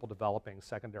lot of people developing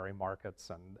secondary markets,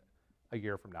 and a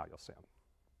year from now you'll see them.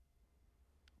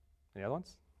 Any other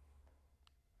ones?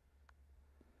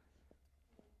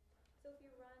 So if you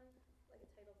run like a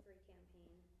Title III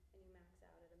campaign and you max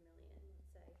out at $1 million,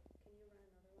 let's say, can you run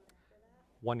another one after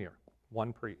that? 1 year.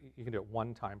 You can do it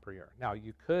one time per year. Now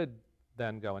you could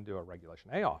then go and do a Regulation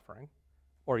A offering,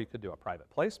 or you could do a private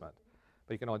placement,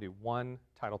 but you can only do one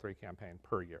Title III campaign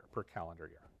per year, per calendar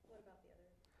year. What about the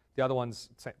others? The other ones,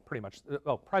 pretty much,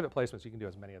 private placements, you can do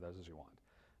as many of those as you want.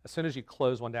 As soon as you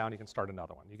close one down, you can start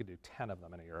another one. You could do 10 of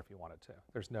them in a year if you wanted to.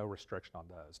 There's no restriction on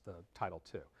those, the Title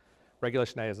II.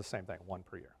 Regulation A is the same thing, one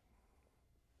per year.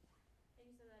 And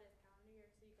you said that is calendar year,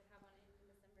 so you could have one in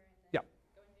December and then Yeah.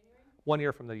 go in January? 1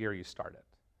 year from the year you start it.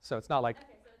 So it's not like, Okay,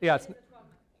 so yeah, it's it's a 12-month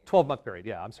period. 12-month period,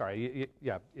 yeah, I'm sorry.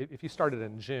 Yeah, if you started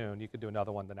in June, you could do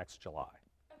another one the next July.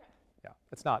 Okay. Yeah,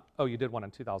 it's not, oh, you did one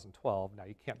in 2012, now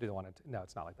you can't do the one in, no,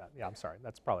 it's not like that. Yeah, I'm sorry,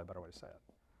 that's probably a better way to say it.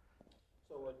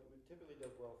 So what typically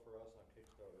does well for us on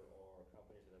Kickstarter are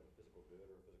companies that have a physical good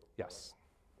or a physical product. Yes.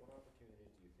 What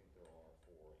opportunities do you think there are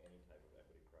for any type of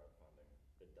equity crowdfunding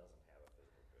that doesn't have a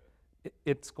physical good?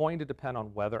 It's going to depend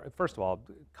on whether, first of all,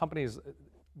 companies,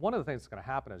 one of the things that's going to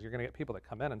happen is you're going to get people that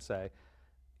come in and say,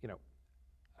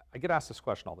 I get asked this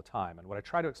question all the time, and what I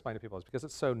try to explain to people is because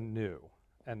it's so new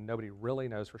and nobody really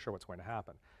knows for sure what's going to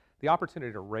happen, the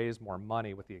opportunity to raise more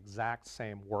money with the exact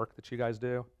same work that you guys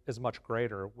do is much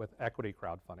greater with equity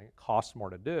crowdfunding. It costs more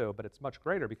to do, but it's much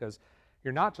greater because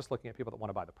you're not just looking at people that want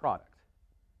to buy the product.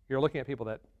 You're looking at people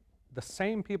that, the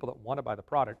same people that want to buy the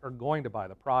product are going to buy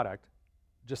the product,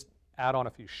 just add on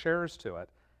a few shares to it.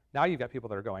 Now you've got people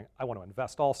that are going, I want to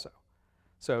invest also.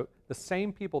 So the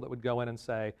same people that would go in and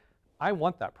say, I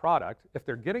want that product, if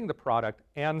they're getting the product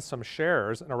and some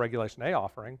shares in a Regulation A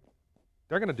offering,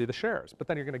 they're going to do the shares. But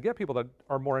then you're going to get people that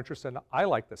are more interested in, I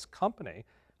like this company,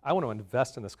 I want to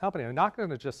invest in this company. And they're not going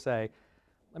to just say,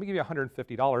 let me give you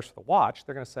 $150 for the watch.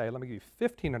 They're going to say, let me give you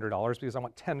 $1,500 because I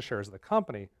want 10 shares of the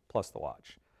company plus the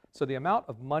watch. So the amount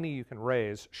of money you can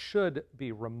raise should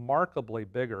be remarkably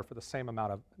bigger for the same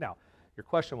amount of, now, your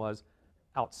question was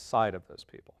outside of those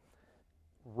people.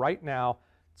 Right now,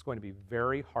 it's going to be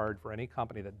very hard for any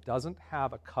company that doesn't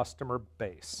have a customer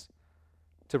base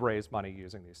to raise money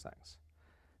using these things.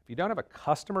 If you don't have a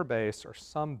customer base or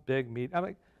some big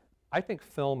I think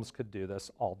films could do this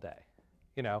all day.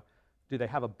 Do they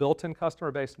have a built-in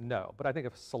customer base? No, but I think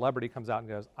if a celebrity comes out and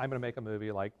goes, I'm going to make a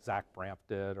movie like Zach Braff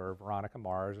did or Veronica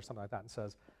Mars or something like that and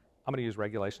says, I'm going to use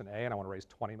Regulation A and I want to raise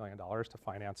 $20 million to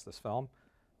finance this film,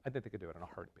 I think they could do it in a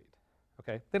heartbeat.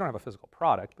 Okay? They don't have a physical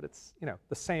product, but it's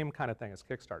the same kind of thing as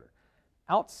Kickstarter.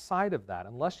 Outside of that,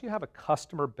 unless you have a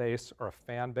customer base or a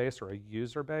fan base or a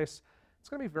user base, it's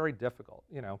going to be very difficult.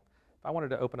 If I wanted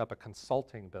to open up a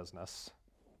consulting business,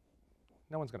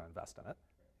 no one's going to invest in it.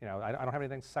 I don't have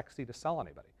anything sexy to sell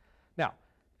anybody. Now,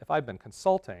 if I've been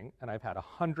consulting and I've had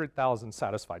 100,000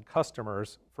 satisfied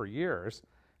customers for years,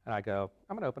 and I go,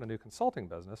 I'm going to open a new consulting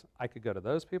business, I could go to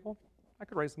those people, I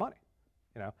could raise the money.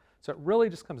 So it really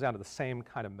just comes down to the same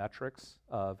kind of metrics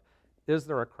of, is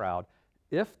there a crowd?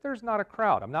 If there's not a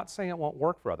crowd, I'm not saying it won't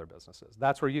work for other businesses.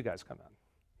 That's where you guys come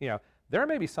in. There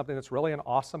may be something that's really an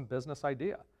awesome business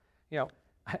idea.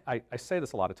 I say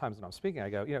this a lot of times when I'm speaking. I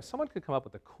go, someone could come up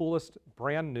with the coolest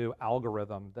brand new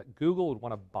algorithm that Google would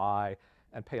want to buy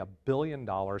and pay $1 billion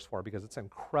for because it's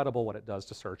incredible what it does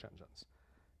to search engines.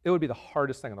 it would be the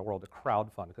hardest thing in the world to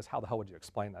crowdfund, because how the hell would you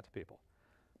explain that to people?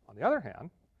 On the other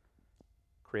hand,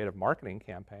 creative marketing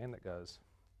campaign that goes,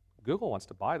 Google wants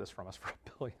to buy this from us for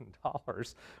 $1 billion,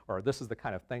 or this is the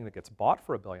kind of thing that gets bought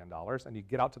for $1 billion, and you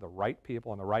get out to the right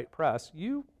people in the right press,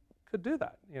 you could do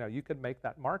that. You could make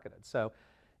that marketed. So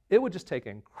it would just take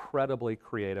incredibly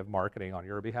creative marketing on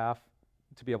your behalf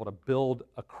to be able to build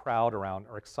a crowd around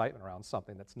or excitement around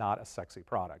something that's not a sexy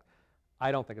product.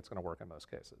 I don't think it's going to work in most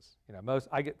cases.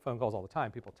 I get phone calls all the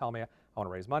time. People tell me, I want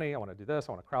to raise money, I want to do this,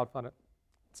 I want to crowdfund it.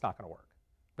 It's not going to work.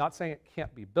 Not saying it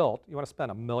can't be built. You want to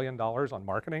spend $1 million on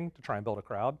marketing to try and build a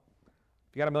crowd?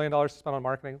 If you got $1 million to spend on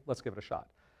marketing, let's give it a shot.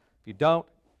 If you don't,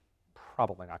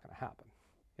 probably not going to happen.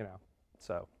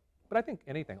 So, but I think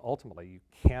anything ultimately you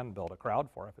can build a crowd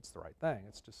for if it's the right thing.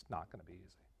 It's just not going to be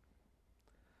easy.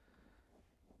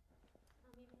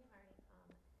 Maybe you've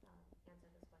already answered this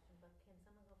question, but can someone go from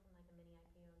like a mini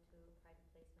IPO to private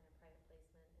placement or private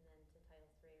placement, and then to Title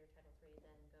III, or Title III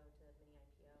then go to mini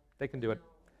IPO? They can do it.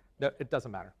 No, it doesn't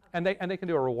matter. And they can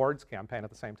do a rewards campaign at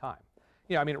the same time.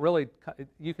 I mean, really,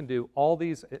 you can do all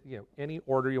these, any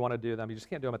order you want to do them. You just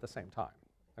can't do them at the same time.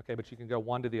 Okay, but you can go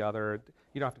one to the other.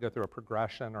 You don't have to go through a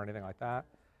progression or anything like that.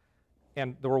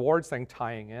 And the rewards thing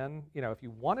tying in, if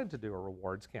you wanted to do a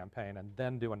rewards campaign and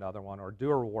then do another one, or do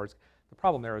a rewards, the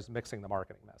problem there is mixing the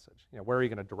marketing message. Where are you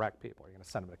going to direct people? Are you going to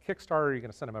send them to Kickstarter? Are you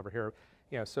going to send them over here?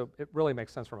 So it really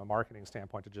makes sense from a marketing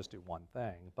standpoint to just do one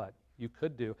thing. But you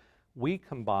could do. We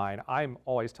combine, I'm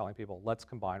always telling people, let's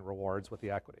combine rewards with the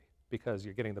equity, because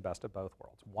you're getting the best of both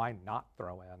worlds. Why not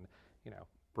throw in,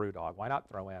 BrewDog? Why not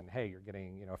throw in, hey, you're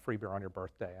getting, a free beer on your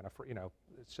birthday, and a free,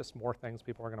 it's just more things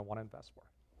people are going to want to invest for.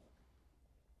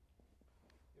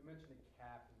 You mentioned a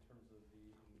cap in terms of the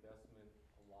investment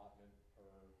allotment for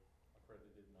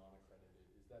accredited, non-accredited.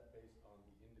 Is that based on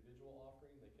the individual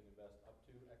offering? They can invest up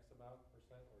to X amount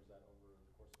percent, or is that over the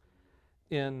course of the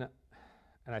year?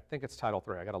 And I think it's Title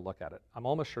III. I got to look at it. I'm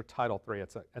almost sure Title III,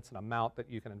 it's an amount that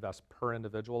you can invest per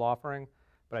individual offering.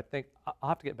 But I think, I'll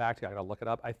have to get back to you. I got to look it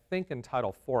up. I think in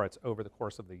Title IV, it's over the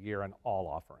course of the year and all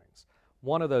offerings.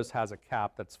 One of those has a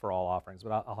cap that's for all offerings,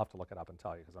 but I'll have to look it up and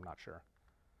tell you, because I'm not sure.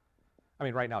 I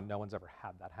mean, right now, no one's ever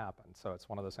had that happen. So it's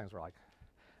one of those things where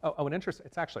and interesting,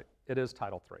 it is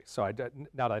Title III. So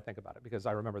now that I think about it, because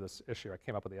I remember this issue, I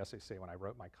came up with the SEC when I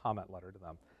wrote my comment letter to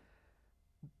them.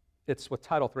 It's with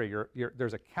Title III,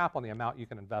 there's a cap on the amount you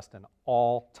can invest in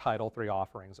all Title III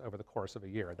offerings over the course of a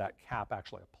year. That cap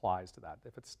actually applies to that.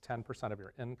 If it's 10% of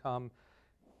your income,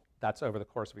 that's over the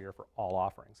course of a year for all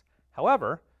offerings.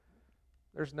 However,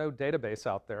 there's no database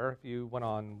out there. If you went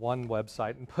on one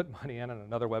website and put money in and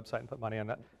another website and put money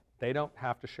in, they don't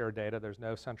have to share data. There's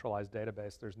no centralized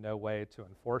database. There's no way to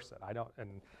enforce it.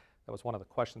 And that was one of the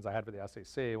questions I had for the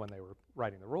SEC when they were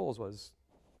writing the rules was,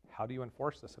 how do you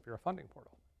enforce this if you're a funding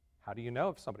portal? How do you know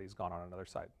if somebody's gone on another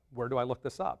site? Where do I look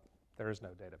this up? There is no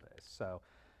database. So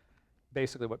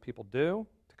basically what people do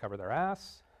to cover their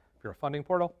ass, if you're a funding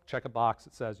portal, check a box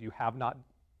that says you have not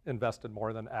invested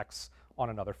more than X on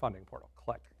another funding portal.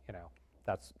 Click,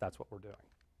 that's what we're doing.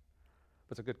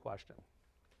 But it's a good question.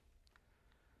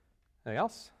 Anything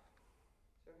else?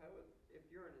 So if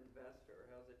you're an investor,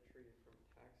 how's it treated from a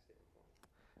tax standpoint?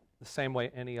 The same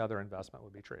way any other investment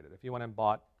would be treated. If you went and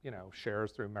bought,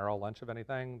 shares through Merrill Lynch of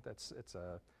anything,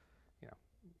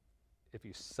 if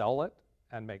you sell it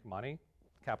and make money,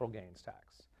 capital gains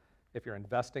tax. If you're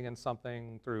investing in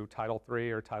something through Title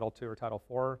III or Title II or Title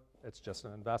IV, it's just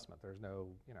an investment. There's no,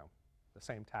 the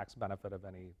same tax benefit of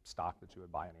any stock that you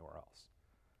would buy anywhere else.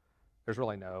 There's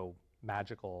really no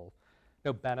magical,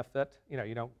 no benefit.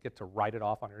 You don't get to write it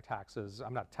off on your taxes.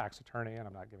 I'm not a tax attorney and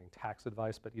I'm not giving tax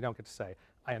advice, but you don't get to say,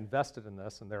 I invested in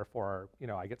this and therefore,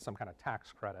 I get some kind of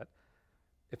tax credit.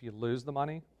 If you lose the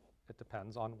money, it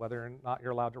depends on whether or not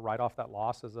you're allowed to write off that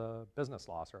loss as a business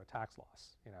loss or a tax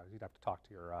loss. You'd have to talk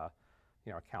to your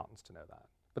accountants to know that.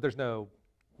 But there's no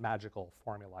magical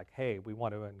formula like, hey, we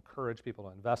want to encourage people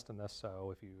to invest in this,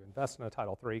 so if you invest in a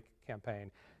Title III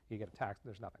campaign, you get a tax.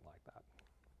 There's nothing like that.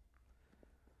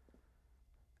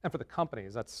 And for the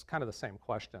companies, that's kind of the same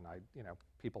question.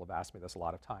 People have asked me this a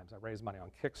lot of times. I raise money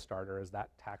on Kickstarter. Is that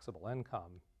taxable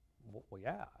income? Well,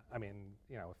 yeah. I mean,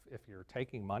 if you're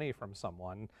taking money from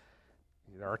someone,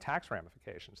 there are tax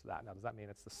ramifications to that. Now, does that mean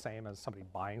it's the same as somebody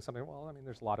buying something? Well, I mean,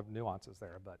 there's a lot of nuances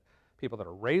there, but people that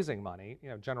are raising money,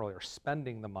 generally are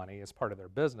spending the money as part of their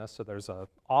business, so there's a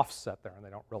offset there, and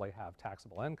they don't really have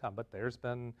taxable income. But there's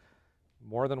been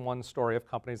more than one story of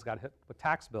companies got hit with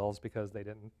tax bills because they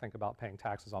didn't think about paying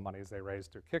taxes on monies they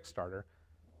raised through Kickstarter.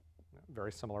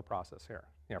 Very similar process here,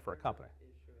 for a company.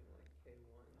 Issuing like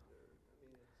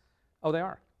K1s or, Oh, they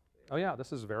are. Oh, yeah,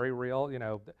 this is very real.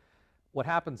 what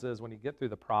happens is when you get through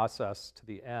the process to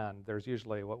the end, there's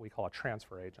usually what we call a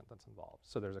transfer agent that's involved.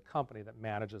 So there's a company that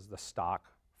manages the stock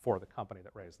for the company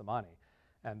that raised the money.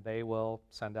 And they will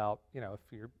send out, if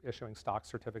you're issuing stock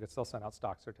certificates, they'll send out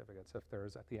stock certificates. If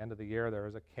there's, at the end of the year, there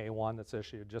is a K-1 that's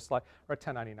issued, just like, or a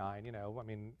 1099,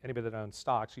 anybody that owns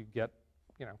stocks, you get,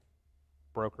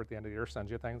 broker at the end of the year sends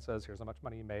you a thing that says, here's how much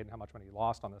money you made and how much money you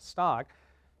lost on this stock,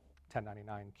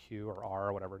 1099Q or R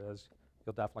or whatever it is.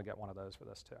 You'll definitely get one of those for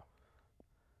this too.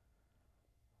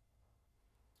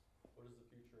 What does the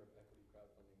future of equity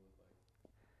crowdfunding look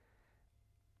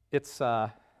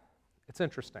like? It's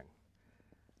interesting.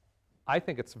 I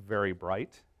think it's very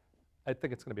bright. I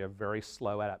think it's going to be a very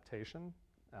slow adaptation.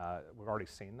 We've already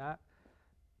seen that.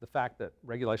 The fact that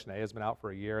Regulation A has been out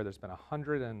for a year, there's been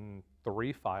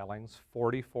 103 filings,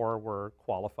 44 were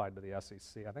qualified by the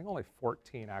SEC. I think only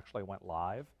 14 actually went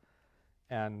live.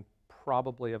 And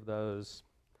probably of those,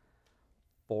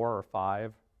 4 or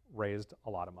 5 raised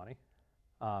a lot of money.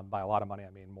 By a lot of money,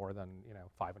 I mean more than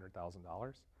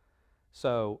 $500,000.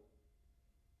 So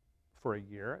for a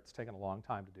year, it's taken a long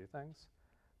time to do things,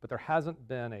 but there hasn't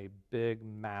been a big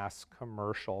mass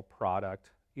commercial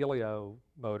product. Elio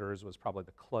Motors was probably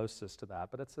the closest to that,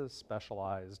 but it's a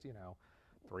specialized,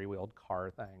 3-wheeled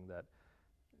car thing that,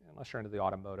 unless you're into the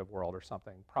automotive world or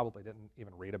something, probably didn't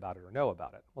even read about it or know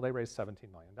about it. Well, they raised $17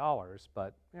 million,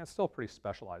 but it's still a pretty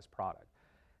specialized product.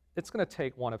 It's going to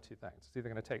take one of two things. It's either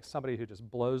going to take somebody who just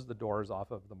blows the doors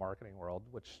off of the marketing world,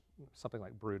 which something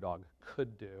like BrewDog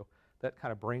could do, that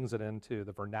kind of brings it into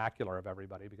the vernacular of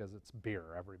everybody because it's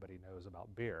beer. Everybody knows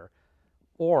about beer.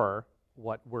 Or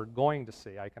what we're going to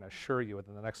see, I can assure you,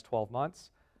 within the next 12 months,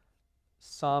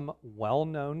 some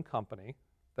well-known company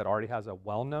that already has a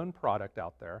well-known product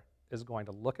out there is going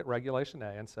to look at Regulation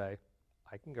A and say,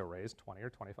 I can go raise $20 or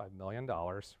 $25 million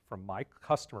from my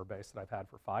customer base that I've had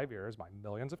for 5 years, my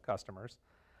millions of customers,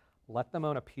 let them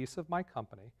own a piece of my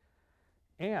company,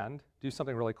 and do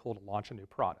something really cool to launch a new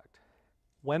product.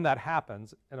 When that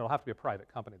happens, and it'll have to be a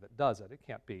private company that does it, it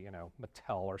can't be,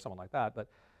 Mattel or someone like that, but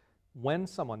when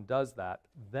someone does that,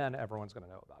 then everyone's going to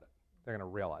know about it. They're going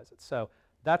to realize it. So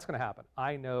that's going to happen.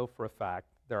 I know for a fact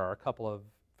there are a couple of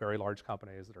very large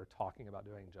companies that are talking about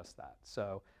doing just that.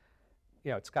 So,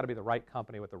 it's got to be the right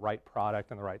company with the right product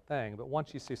and the right thing, but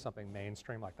once you see something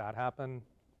mainstream like that happen,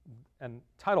 and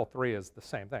Title III is the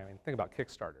same thing. I mean, think about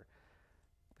Kickstarter.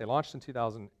 They launched in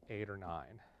 2008 or 9.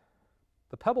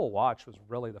 The Pebble watch was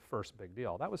really the first big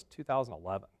deal. That was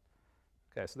 2011.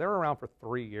 Okay, so they were around for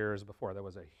 3 years before there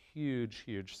was a huge,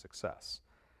 huge success.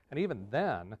 And even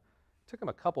then, it took them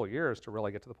a couple of years to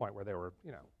really get to the point where they were,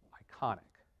 iconic.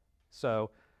 So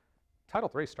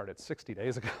Title III started 60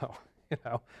 days ago.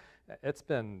 It's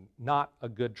been not a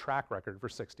good track record for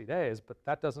 60 days, but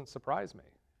that doesn't surprise me.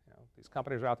 These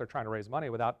companies are out there trying to raise money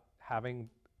without having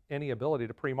any ability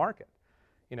to pre-market.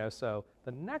 So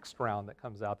the next round that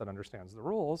comes out that understands the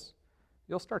rules,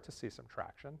 you'll start to see some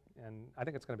traction. And I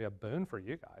think it's going to be a boon for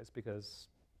you guys because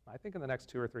I think in the next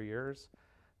 2 or 3 years,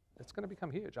 it's going to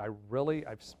become huge. I've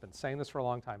been saying this for a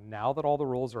long time. Now that all the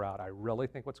rules are out, I really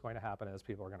think what's going to happen is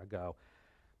people are going to go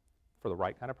for the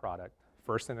right kind of product.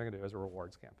 First thing they're going to do is a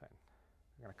rewards campaign.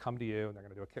 They're going to come to you and they're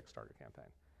going to do a Kickstarter campaign.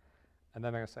 And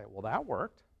then they're going to say, well, that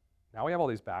worked. Now we have all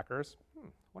these backers. I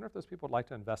wonder if those people would like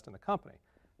to invest in the company.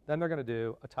 Then they're going to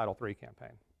do a Title III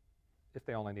campaign if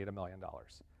they only need $1 million.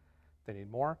 If they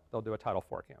need more, they'll do a Title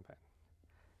IV campaign.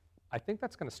 I think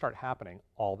that's going to start happening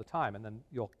all the time, and then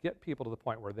you'll get people to the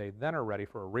point where they then are ready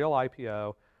for a real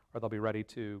IPO, or they'll be ready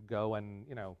to go in,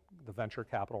 the venture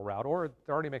capital route, or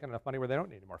they're already making enough money where they don't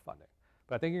need any more funding.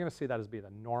 But I think you're going to see that as be the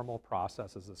normal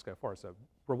process as this goes forward. So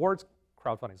rewards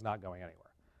crowdfunding is not going anywhere.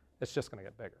 It's just going to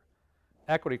get bigger.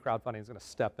 Equity crowdfunding is going to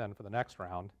step in for the next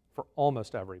round for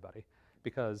almost everybody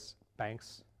because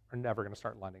banks are never going to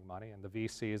start lending money, and the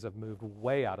VCs have moved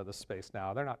way out of the space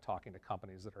now. They're not talking to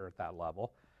companies that are at that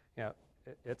level.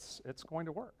 It's going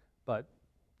to work, but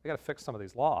they got to fix some of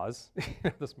these laws.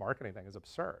 This marketing thing is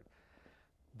absurd.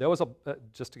 There was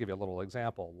just to give you a little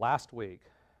example, last week,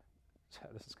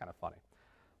 this is kind of funny.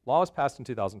 Law was passed in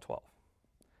 2012.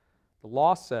 The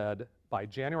law said by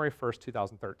January 1st,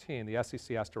 2013, the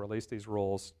SEC has to release these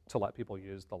rules to let people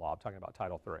use the law. I'm talking about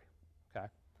Title III, okay?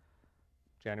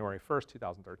 January 1st,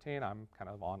 2013, I'm kind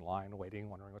of online waiting,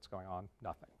 wondering what's going on,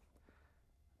 nothing.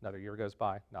 Another year goes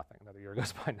by, nothing. Another year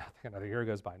goes by, nothing. Another year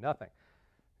goes by, nothing.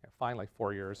 Finally,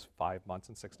 4 years, 5 months,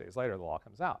 and 6 days later, the law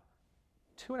comes out.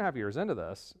 2.5 years into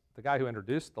this, the guy who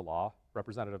introduced the law,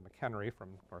 Representative McHenry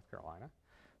from North Carolina,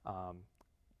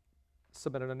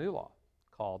 submitted a new law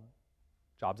called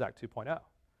Jobs Act 2.0.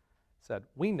 Said,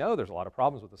 we know there's a lot of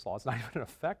problems with this law. It's not even in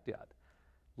effect yet.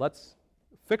 Let's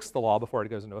fix the law before it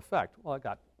goes into effect. Well, it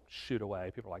got shooed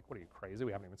away. People are like, what are you, crazy?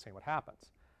 We haven't even seen what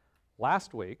happens.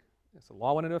 Last week, so the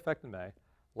law went into effect in May.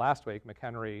 Last week,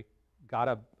 McHenry got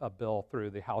a bill through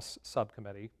the House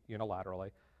subcommittee unilaterally.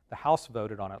 The House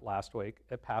voted on it last week.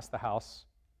 It passed the House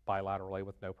bilaterally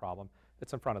with no problem.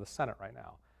 It's in front of the Senate right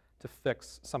now to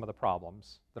fix some of the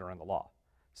problems that are in the law.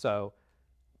 So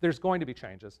there's going to be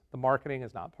changes. The marketing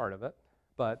is not part of it,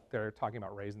 but they're talking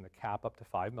about raising the cap up to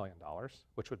 $5 million,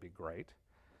 which would be great.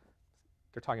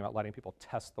 They're talking about letting people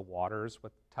test the waters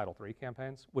with Title III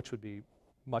campaigns, which would be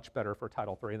much better for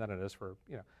Title III than it is for,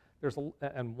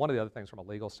 and one of the other things from a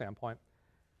legal standpoint,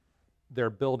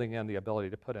 they're building in the ability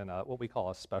to put in what we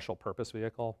call a special purpose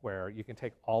vehicle, where you can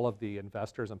take all of the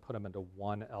investors and put them into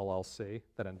one LLC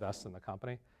that invests in the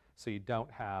company. So you don't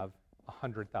have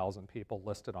 100,000 people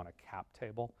listed on a cap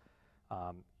table.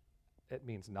 It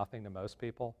means nothing to most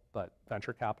people, but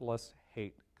venture capitalists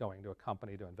hate going to a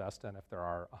company to invest in if there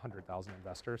are 100,000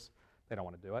 investors. They don't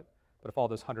want to do it. But if all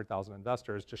those 100,000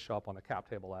 investors just show up on the cap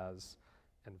table as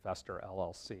investor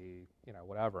LLC,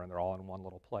 whatever, and they're all in one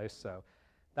little place. So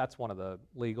that's one of the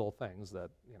legal things that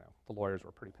the lawyers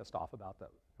were pretty pissed off about that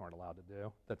we weren't allowed to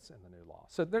do. That's in the new law.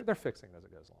 So they're fixing it as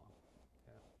it goes along.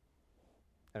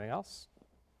 Yeah. Anything else?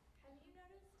 Have you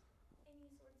noticed any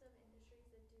sorts of industries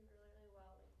that do really, really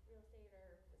well, like real estate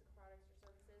or physical products or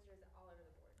services, or is it all over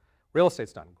the board? Real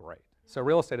estate's done great. So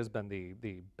real estate has been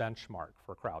the benchmark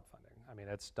for crowdfunding. I mean,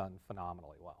 it's done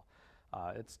phenomenally well.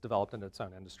 It's developed into its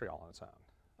own industry all on its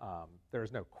own.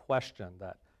 There's no question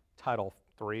that Title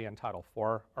III and Title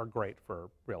IV are great for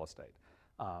real estate.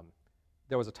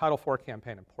 There was a Title IV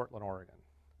campaign in Portland, Oregon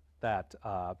that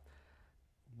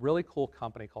really cool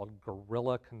company called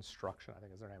Gorilla Construction, I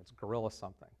think is their name. It's Gorilla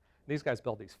something. And these guys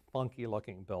build these funky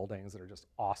looking buildings that are just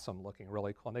awesome looking,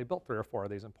 really cool. And they built 3 or 4 of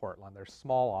these in Portland. They're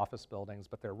small office buildings,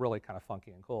 but they're really kind of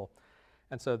funky and cool.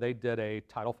 And so they did a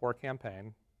Title IV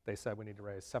campaign. They said we need to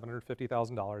raise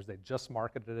 $750,000. They just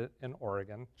marketed it in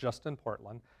Oregon, just in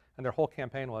Portland. And their whole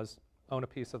campaign was own a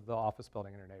piece of the office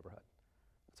building in your neighborhood.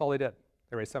 That's all they did.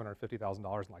 They raised $750,000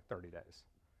 in like 30 days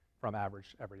from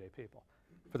average everyday people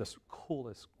for this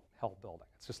coolest hell building.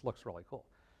 It just looks really cool.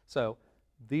 So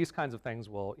these kinds of things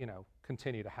will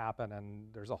continue to happen, and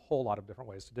there's a whole lot of different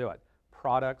ways to do it.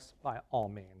 Products, by all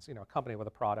means, a company with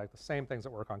a product, the same things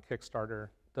that work on Kickstarter,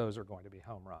 those are going to be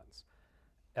home runs.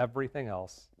 Everything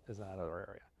else is in that other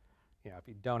area. If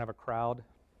you don't have a crowd,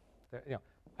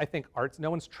 I think arts, no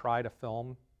one's tried a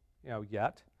film,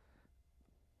 yet.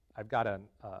 I've got a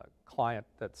client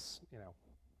that's,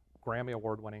 Grammy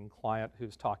Award-winning client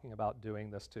who's talking about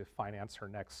doing this to finance her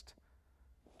next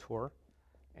tour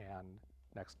and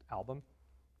next album.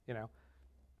 No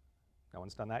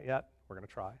one's done that yet. We're going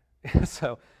to try.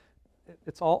 So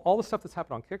it's all the stuff that's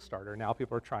happened on Kickstarter. Now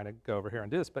people are trying to go over here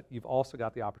and do this, but you've also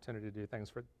got the opportunity to do things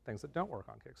for things that don't work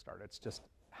on Kickstarter. It's just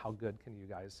how good can you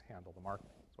guys handle the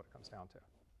marketing is what it comes down to.